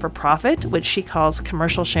sharenting for profit, which she calls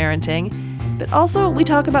commercial sharenting, but also we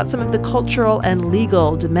talk about some of the cultural and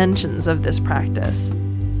legal dimensions of this practice.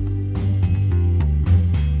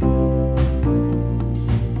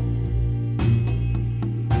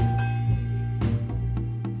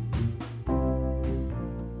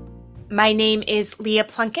 My name is Leah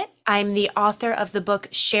Plunkett. I'm the author of the book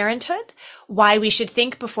Sharenthood, Why We Should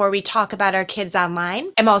Think Before We Talk About Our Kids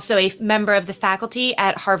Online. I'm also a member of the faculty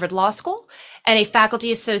at Harvard Law School and a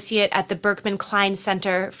faculty associate at the Berkman Klein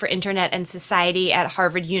Center for Internet and Society at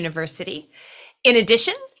Harvard University. In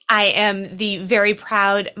addition, I am the very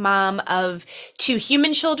proud mom of 2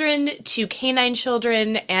 human children, 2 canine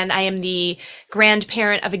children, and I am the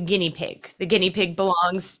grandparent of a guinea pig. The guinea pig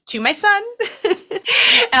belongs to my son.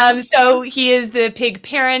 So he is the pig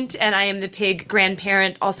parent, and I am the pig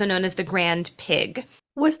grandparent, also known as the grand pig.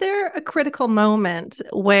 Was there a critical moment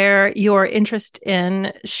where your interest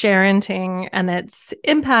in sharenting and its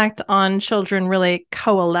impact on children really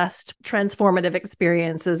coalesced, transformative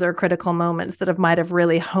experiences or critical moments that might have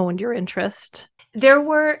really honed your interest? There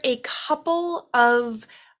were a couple of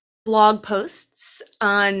blog posts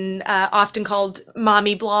on often called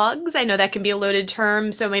mommy blogs. I know that can be a loaded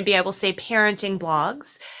term, so maybe I will say parenting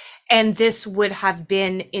blogs. And this would have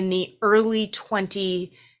been in the early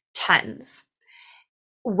 2010s,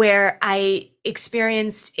 where I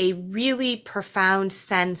experienced a really profound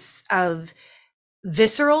sense of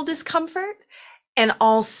visceral discomfort and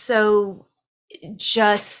also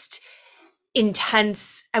just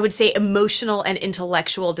intense, I would say, emotional and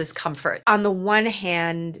intellectual discomfort. On the one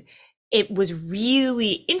hand, it was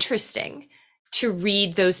really interesting to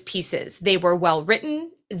read those pieces. They were well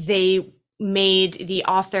written. They made the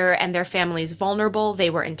author and their families vulnerable. They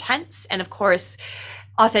were intense. And of course,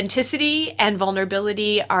 authenticity and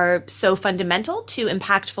vulnerability are so fundamental to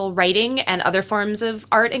impactful writing and other forms of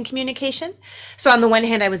art and communication. So on the one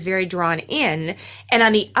hand, I was very drawn in. And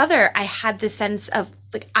on the other, I had this sense of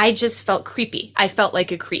I just felt creepy. I felt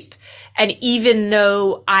like a creep. And even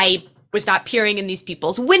though I was not peering in these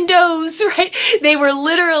people's windows, right? They were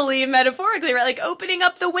literally, metaphorically, right? Like opening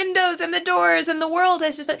up the windows and the doors and the world. I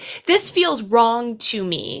just felt, this feels wrong to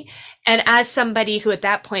me. And as somebody who at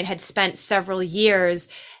that point had spent several years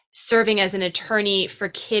serving as an attorney for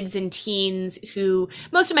kids and teens who,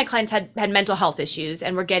 most of my clients had mental health issues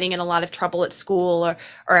and were getting in a lot of trouble at school or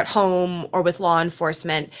at home or with law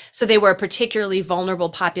enforcement. So they were a particularly vulnerable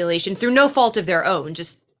population through no fault of their own,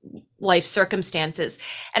 just life circumstances.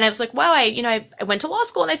 And I was like, wow, I went to law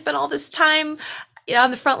school and I spent all this time,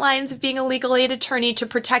 on the front lines of being a legal aid attorney to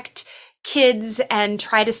protect kids and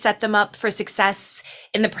try to set them up for success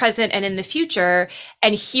in the present and in the future.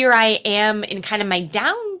 And here I am in kind of my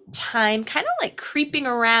downtime, kind of like creeping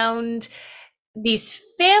around these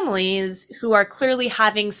families who are clearly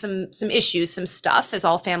having some issues, some stuff, as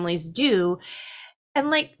all families do. And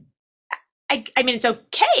like, I mean, it's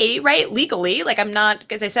okay, right? Legally, like I'm not,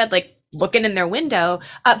 as I said, like looking in their window,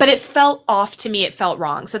 but it felt off to me. It felt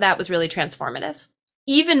wrong. So that was really transformative.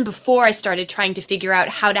 Even before I started trying to figure out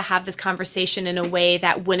how to have this conversation in a way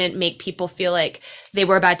that wouldn't make people feel like they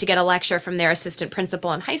were about to get a lecture from their assistant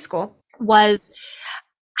principal in high school,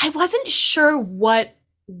 I wasn't sure what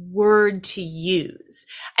word to use.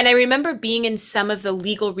 And I remember being in some of the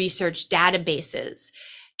legal research databases,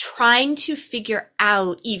 trying to figure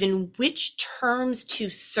out even which terms to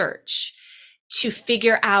search to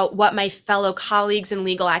figure out what my fellow colleagues in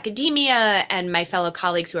legal academia and my fellow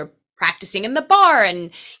colleagues who are practicing in the bar and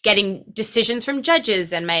getting decisions from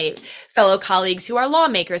judges and my fellow colleagues who are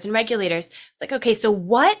lawmakers and regulators. It's like, okay, so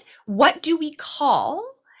what do we call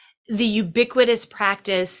the ubiquitous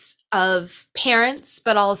practice of parents,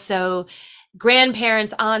 but also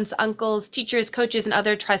grandparents, aunts, uncles, teachers, coaches, and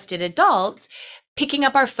other trusted adults picking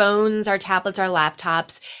up our phones, our tablets, our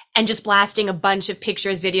laptops, and just blasting a bunch of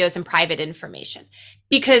pictures, videos, and private information?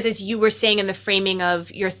 Because as you were saying in the framing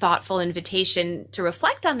of your thoughtful invitation to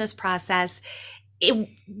reflect on this process, it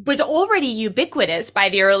was already ubiquitous by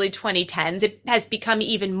the early 2010s. It has become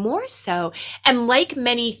even more so. And like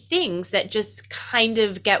many things that just kind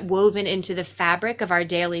of get woven into the fabric of our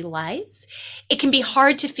daily lives, it can be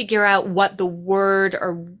hard to figure out what the word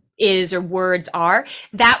or words are.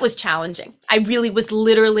 That was challenging. I really was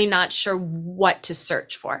literally not sure what to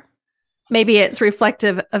search for. Maybe it's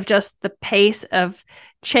reflective of just the pace of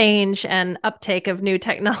change and uptake of new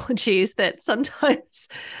technologies that sometimes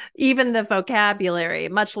even the vocabulary,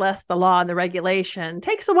 much less the law and the regulation,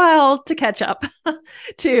 takes a while to catch up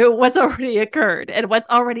to what's already occurred and what's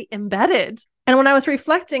already embedded. And when I was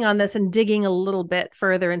reflecting on this and digging a little bit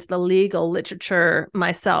further into the legal literature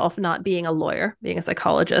myself, not being a lawyer, being a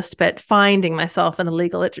psychologist, but finding myself in the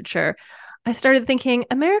legal literature, I started thinking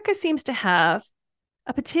America seems to have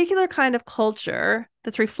a particular kind of culture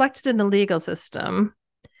that's reflected in the legal system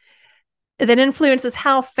that influences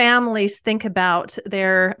how families think about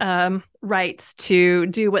their rights to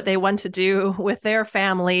do what they want to do with their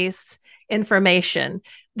family's information.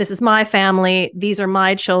 This is my family. These are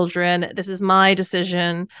my children. This is my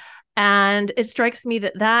decision. And it strikes me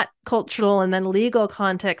that that cultural and then legal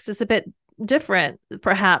context is a bit different,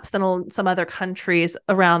 perhaps, than some other countries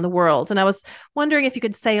around the world. And I was wondering if you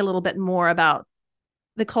could say a little bit more about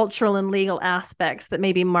the cultural and legal aspects that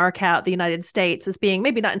maybe mark out the United States as being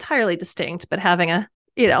maybe not entirely distinct, but having a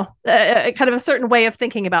kind of a certain way of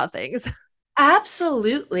thinking about things.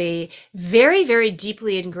 Absolutely. Very, very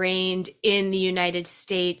deeply ingrained in the United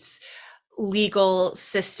States legal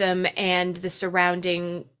system and the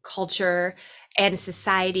surrounding culture and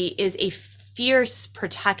society is a fierce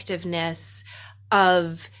protectiveness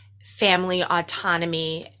of family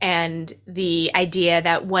autonomy and the idea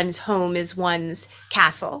that one's home is one's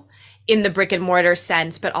castle in the brick and mortar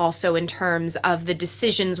sense, but also in terms of the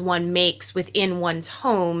decisions one makes within one's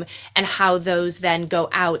home and how those then go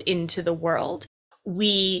out into the world.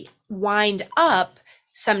 We wind up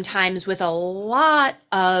sometimes with a lot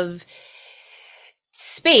of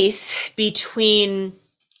space between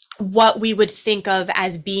what we would think of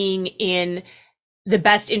as being in the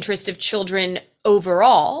best interest of children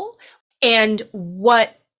overall and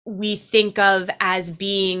what we think of as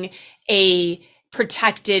being a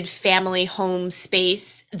protected family home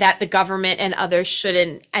space that the government and others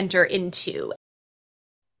shouldn't enter into.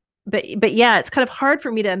 But yeah, it's kind of hard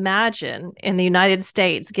for me to imagine in the United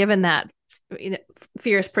States, given that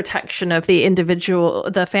fierce protection of the individual,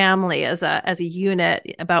 the family as a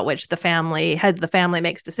unit about which the head of the family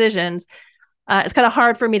makes decisions. It's kind of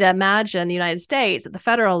hard for me to imagine the United States at the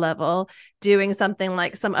federal level doing something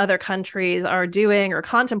like some other countries are doing or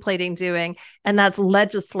contemplating doing, and that's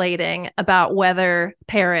legislating about whether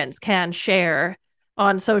parents can share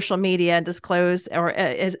on social media and disclose or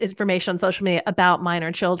information on social media about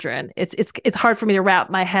minor children. It's hard for me to wrap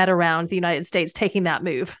my head around the United States taking that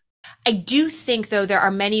move. I do think, though, there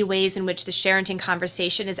are many ways in which the parenting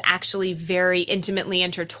conversation is actually very intimately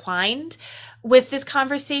intertwined with this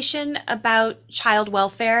conversation about child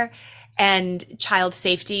welfare and child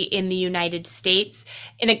safety in the United States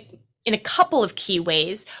in a couple of key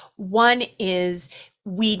ways. One is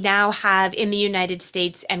we now have in the United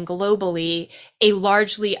States and globally a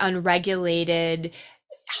largely unregulated,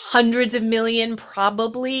 hundreds of million,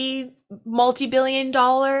 probably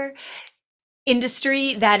multi-billion-dollar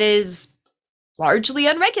industry that is largely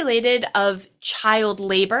unregulated of child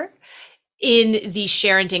labor in the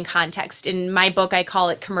sharenting context. In my book, I call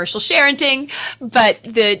it commercial sharenting, but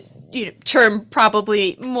the term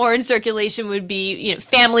probably more in circulation would be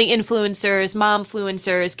family influencers,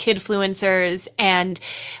 momfluencers, kidfluencers. And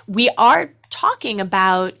we are talking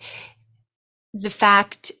about the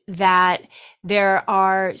fact that there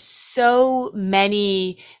are so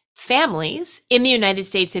many families in the United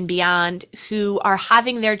States and beyond who are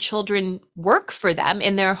having their children work for them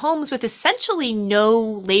in their homes with essentially no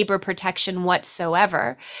labor protection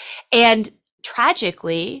whatsoever. And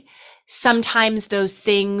tragically, sometimes those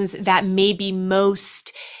things that may be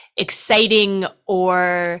most exciting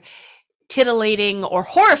or titillating or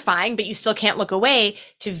horrifying, but you still can't look away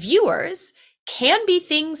to viewers, can be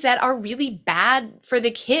things that are really bad for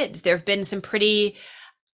the kids. There have been some pretty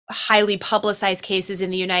highly publicized cases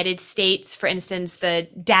in the United States. For instance, the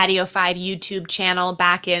Daddy05 YouTube channel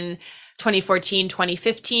back in 2014,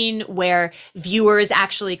 2015, where viewers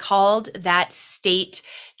actually called that state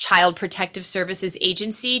child protective services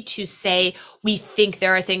agency to say, we think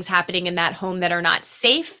there are things happening in that home that are not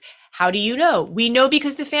safe. How do you know? We know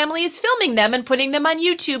because the family is filming them and putting them on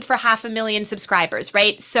YouTube for 500,000 subscribers,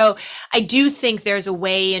 right? So I do think there's a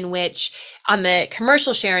way in which, on the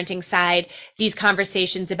commercial parenting side, these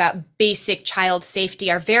conversations about basic child safety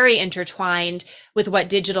are very intertwined with what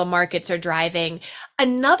digital markets are driving.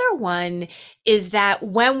 Another one is that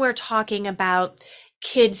when we're talking about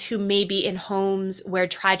kids who may be in homes where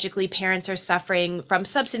tragically parents are suffering from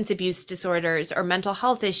substance abuse disorders or mental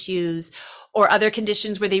health issues or other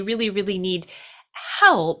conditions where they really, really need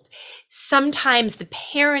help, sometimes the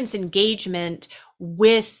parents' engagement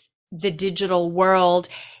with the digital world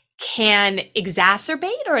can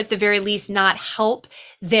exacerbate, or at the very least not help,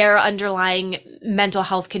 their underlying mental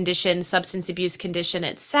health condition, substance abuse condition,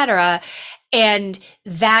 etc. And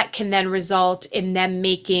that can then result in them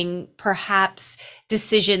making perhaps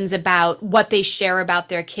decisions about what they share about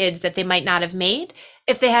their kids that they might not have made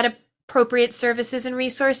if they had appropriate services and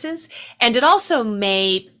resources. And it also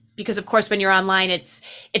may, because of course, when you're online, it's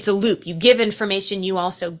a loop. You give information, you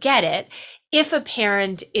also get it. If a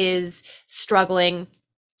parent is struggling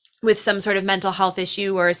with some sort of mental health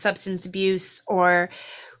issue or substance abuse or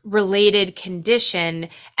related condition,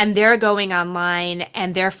 and they're going online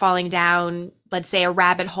and they're falling down, let's say, a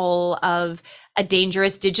rabbit hole of a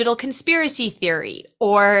dangerous digital conspiracy theory,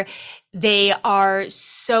 or they are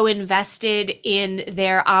so invested in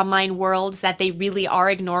their online worlds that they really are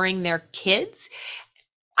ignoring their kids.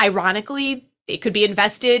 Ironically, they could be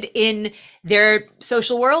invested in their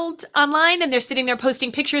social world online and they're sitting there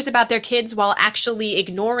posting pictures about their kids while actually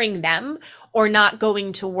ignoring them or not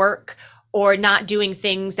going to work or not doing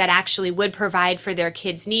things that actually would provide for their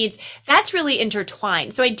kids' needs. That's really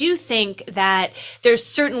intertwined. So I do think that there's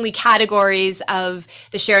certainly categories of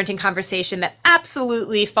the parenting conversation that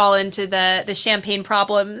absolutely fall into the champagne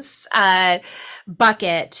problems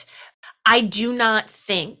bucket. I do not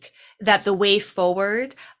think that the way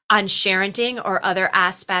forward on parenting or other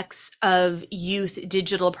aspects of youth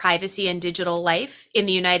digital privacy and digital life in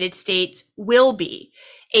the United States will be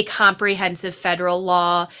a comprehensive federal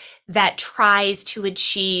law that tries to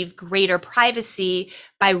achieve greater privacy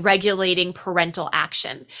by regulating parental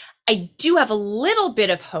action. I do have a little bit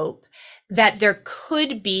of hope that there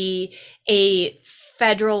could be a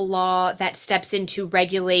federal law that steps in to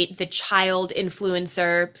regulate the child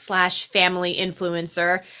influencer / family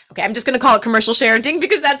influencer. Okay, I'm just going to call it commercial parenting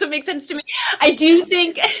because that's what makes sense to me. I do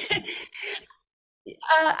think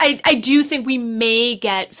I do think we may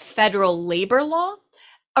get federal labor law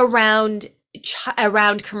around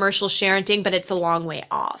commercial parenting, but it's a long way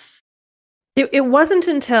off. It wasn't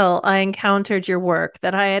until I encountered your work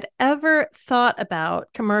that I had ever thought about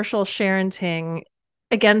commercial parenting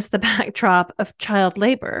against the backdrop of child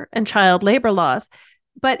labor and child labor laws.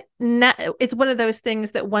 But it's one of those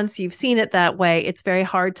things that once you've seen it that way, it's very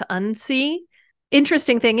hard to unsee.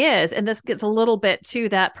 Interesting thing is, and this gets a little bit to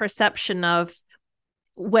that perception of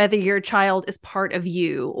whether your child is part of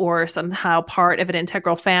you or somehow part of an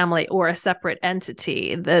integral family or a separate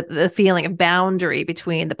entity, the feeling of boundary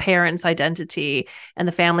between the parent's identity and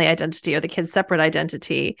the family identity or the kid's separate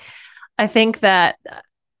identity. I think that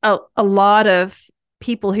a lot of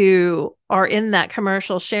people who are in that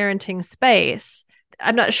commercial parenting space,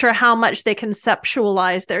 I'm not sure how much they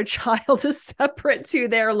conceptualize their child as separate to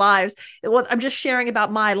their lives. Well, I'm just sharing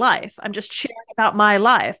about my life. I'm just sharing about my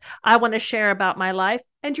life. I want to share about my life,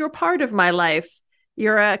 and you're part of my life.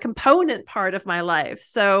 You're a component part of my life.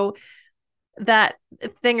 So that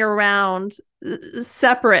thing around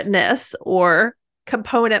separateness or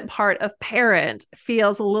component part of parent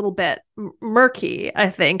feels a little bit murky, I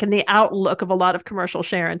think, in the outlook of a lot of commercial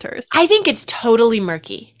parenters. I think it's totally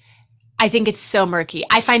murky. I think it's so murky.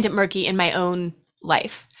 I find it murky in my own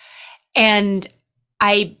life. And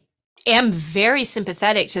I am very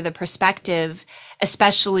sympathetic to the perspective,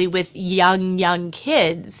 especially with young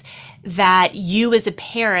kids, that you as a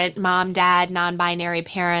parent, mom, dad, non-binary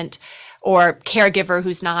parent, or caregiver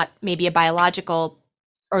who's not maybe a biological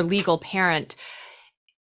or legal parent,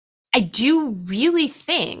 I do really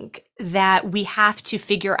think that we have to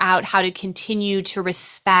figure out how to continue to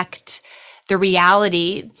respect the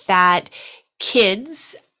reality that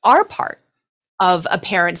kids are part of a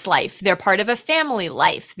parent's life. They're part of a family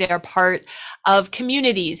life. They're part of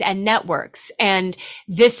communities and networks. And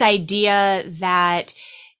this idea that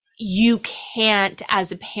you can't,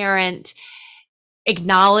 as a parent,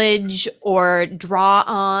 acknowledge or draw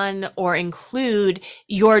on or include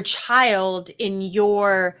your child in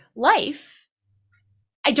your life,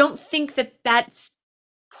 I don't think that that's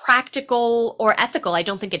practical or ethical. I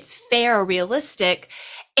don't think it's fair or realistic.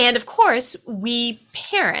 And of course, we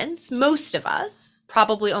parents, most of us,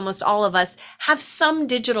 probably almost all of us, have some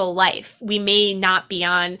digital life. We may not be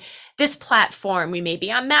on this platform. We may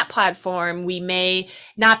be on that platform. We may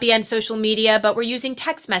not be on social media, but we're using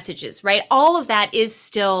text messages, right? All of that is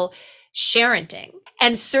still sharenting.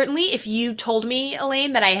 And certainly if you told me,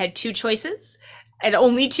 Elaine, that I had two choices, and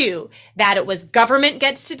only two, that it was government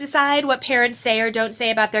gets to decide what parents say or don't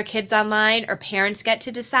say about their kids online, or parents get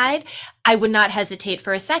to decide, I would not hesitate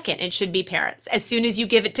for a second. It should be parents. As soon as you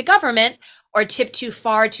give it to government or tip too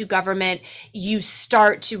far to government, you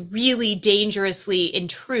start to really dangerously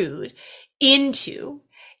intrude into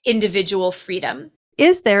individual freedom.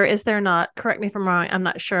 Is there not, correct me if I'm wrong, I'm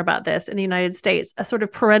not sure about this, in the United States, a sort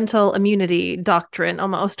of parental immunity doctrine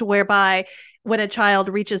almost, whereby when a child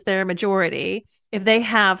reaches their majority, if they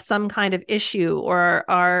have some kind of issue or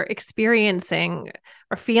are experiencing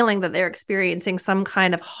or feeling that they're experiencing some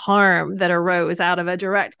kind of harm that arose out of a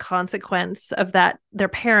direct consequence of that, their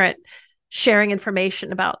parent sharing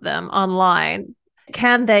information about them online,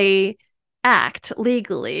 can they act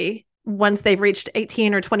legally once they've reached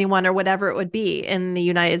 18 or 21 or whatever it would be in the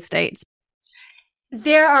United States?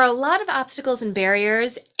 There are a lot of obstacles and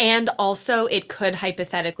barriers, and also it could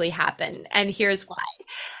hypothetically happen. And here's why.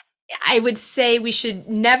 I would say we should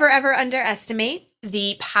never, ever underestimate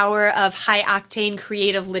the power of high octane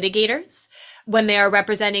creative litigators when they are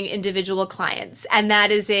representing individual clients. And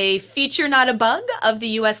that is a feature, not a bug, of the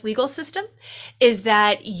US legal system, is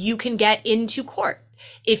that you can get into court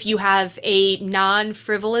if you have a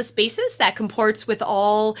non-frivolous basis that comports with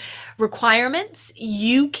all requirements.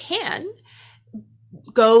 You can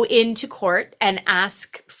go into court and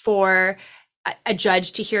ask for a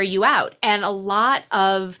judge to hear you out. And a lot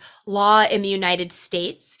of law in the United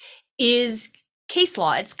States is case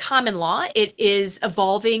law. It's common law. It is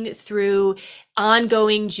evolving through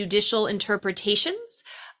ongoing judicial interpretations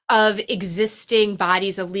of existing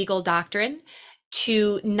bodies of legal doctrine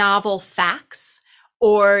to novel facts,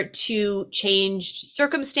 or to changed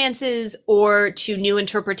circumstances, or to new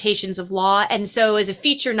interpretations of law. And so as a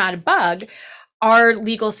feature, not a bug, our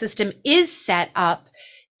legal system is set up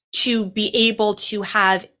to be able to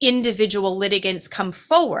have individual litigants come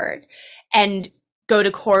forward and go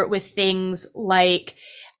to court with things like,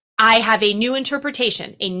 I have a new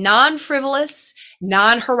interpretation, a non-frivolous,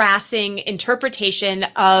 non-harassing interpretation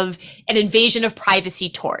of an invasion of privacy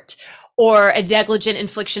tort, or a negligent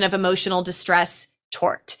infliction of emotional distress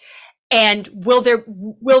tort. And will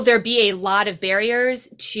there be a lot of barriers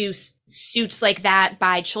to suits like that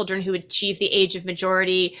by children who achieve the age of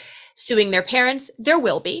majority suing their parents? There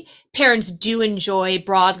will be. Parents do enjoy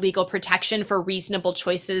broad legal protection for reasonable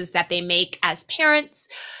choices that they make as parents.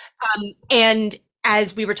 And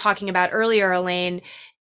as we were talking about earlier, Elaine,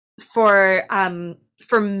 for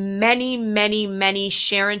many, many, many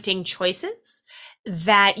parenting choices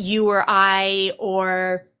that you or I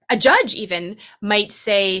or a judge even might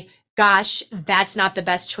say, gosh, that's not the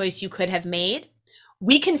best choice you could have made.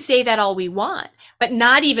 We can say that all we want, but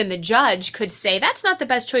not even the judge could say that's not the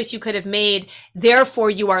best choice you could have made. Therefore,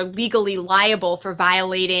 you are legally liable for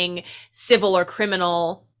violating civil or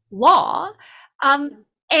criminal law. And,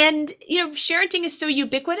 parenting is so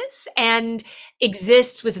ubiquitous and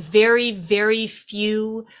exists with very, very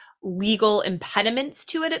few legal impediments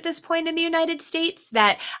to it at this point in the United States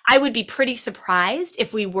that I would be pretty surprised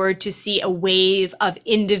if we were to see a wave of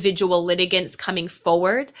individual litigants coming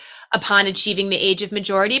forward upon achieving the age of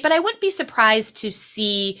majority. But I wouldn't be surprised to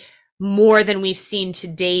see more than we've seen to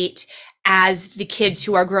date as the kids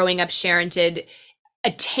who are growing up parented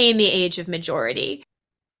attain the age of majority.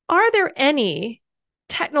 Are there any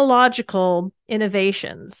technological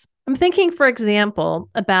innovations? I'm thinking, for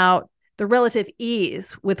example, about the relative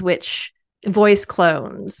ease with which voice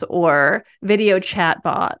clones or video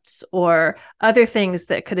chatbots or other things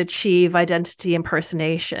that could achieve identity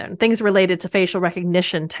impersonation, things related to facial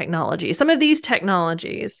recognition technology, some of these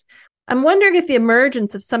technologies. I'm wondering if the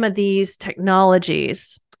emergence of some of these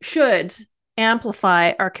technologies should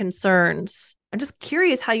amplify our concerns. I'm just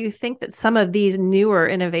curious how you think that some of these newer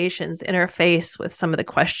innovations interface with some of the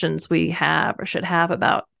questions we have or should have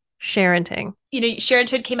about parenting.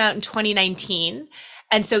 Parenthood came out in 2019.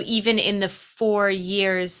 And so even in the 4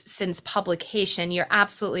 years since publication, you're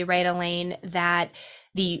absolutely right, Elaine, that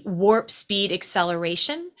the warp speed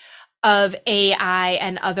acceleration of AI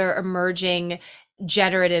and other emerging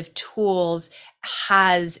generative tools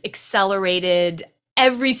has accelerated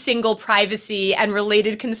every single privacy and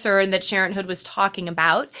related concern that Sharon Hood was talking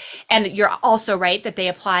about. And you're also right that they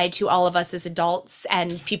apply to all of us as adults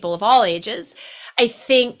and people of all ages. I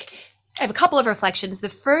think I have a couple of reflections. The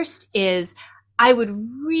first is I would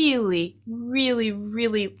really, really,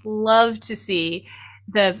 really love to see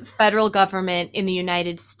the federal government in the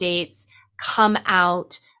United States come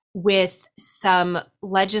out with some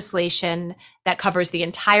legislation that covers the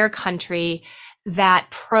entire country that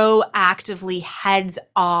proactively heads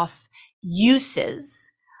off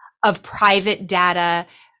uses of private data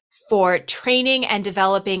for training and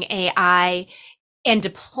developing AI and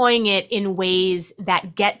deploying it in ways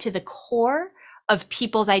that get to the core of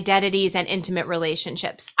people's identities and intimate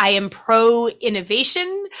relationships. I am pro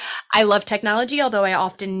innovation. I love technology, although I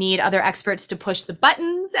often need other experts to push the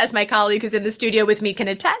buttons, as my colleague who's in the studio with me can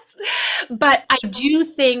attest. But I do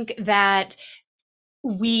think that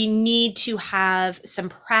we need to have some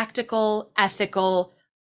practical, ethical,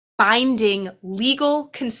 binding legal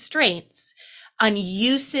constraints on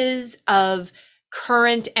uses of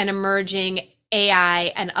current and emerging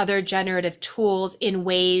AI and other generative tools in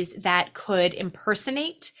ways that could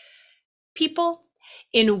impersonate people,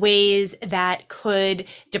 in ways that could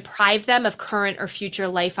deprive them of current or future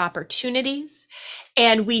life opportunities.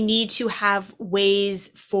 And we need to have ways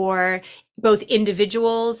for both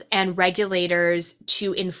individuals and regulators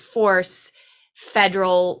to enforce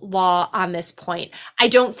federal law on this point. I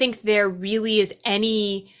don't think there really is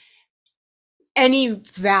any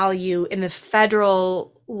value in the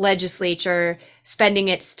federal legislature spending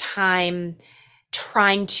its time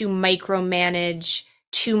trying to micromanage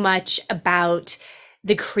too much about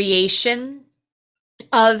the creation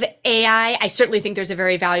of AI. I certainly think there's a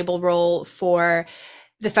very valuable role for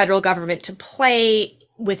the federal government to play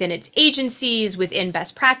within its agencies, within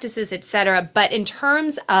best practices, et cetera. But in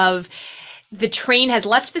terms of the train has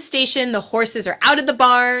left the station, the horses are out of the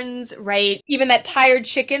barns, right? Even that tired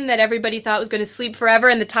chicken that everybody thought was going to sleep forever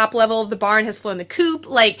in the top level of the barn has flown the coop.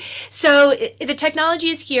 So the technology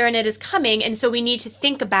is here and it is coming. And so we need to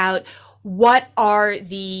think about what are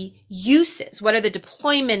the uses, what are the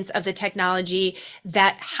deployments of the technology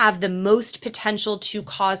that have the most potential to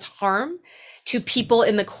cause harm to people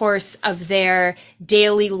in the course of their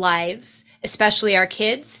daily lives, especially our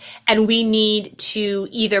kids. And we need to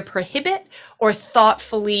either prohibit or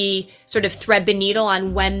thoughtfully sort of thread the needle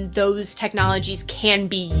on when those technologies can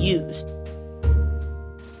be used.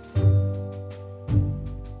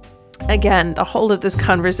 Again, the whole of this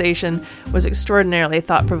conversation was extraordinarily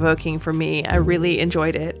thought-provoking for me. I really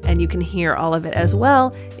enjoyed it, and you can hear all of it as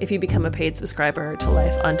well if you become a paid subscriber to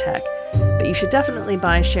Life on Tech. But you should definitely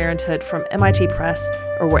buy Sharon Hood from MIT Press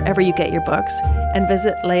or wherever you get your books, and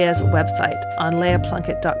visit Leah's website on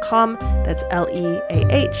leahplunkett.com. That's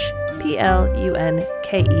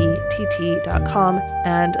LeahPlunkett.com,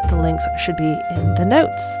 and the links should be in the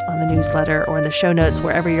notes on the newsletter or in the show notes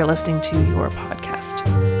wherever you're listening to your podcast.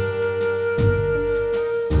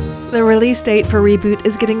 The release date for Reboot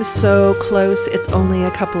is getting so close. It's only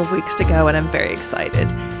a couple of weeks to go, and I'm very excited.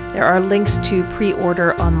 There are links to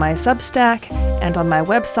pre-order on my Substack and on my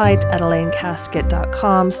website at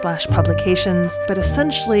elainecasket.com/publications. But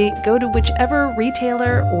essentially, go to whichever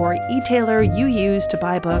retailer or e-tailer you use to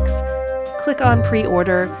buy books, click on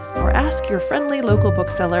pre-order, or ask your friendly local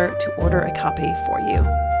bookseller to order a copy for you.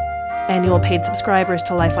 Annual paid subscribers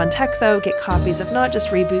to Life on Tech, though, get copies of not just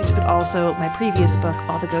Reboot, but also my previous book,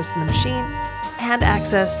 All the Ghosts in the Machine, and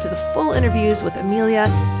access to the full interviews with Amelia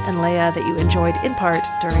and Leah that you enjoyed in part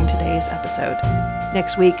during today's episode.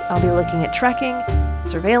 Next week, I'll be looking at tracking,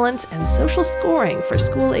 surveillance, and social scoring for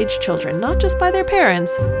school-age children, not just by their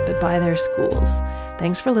parents, but by their schools.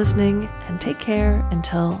 Thanks for listening, and take care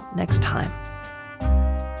until next time.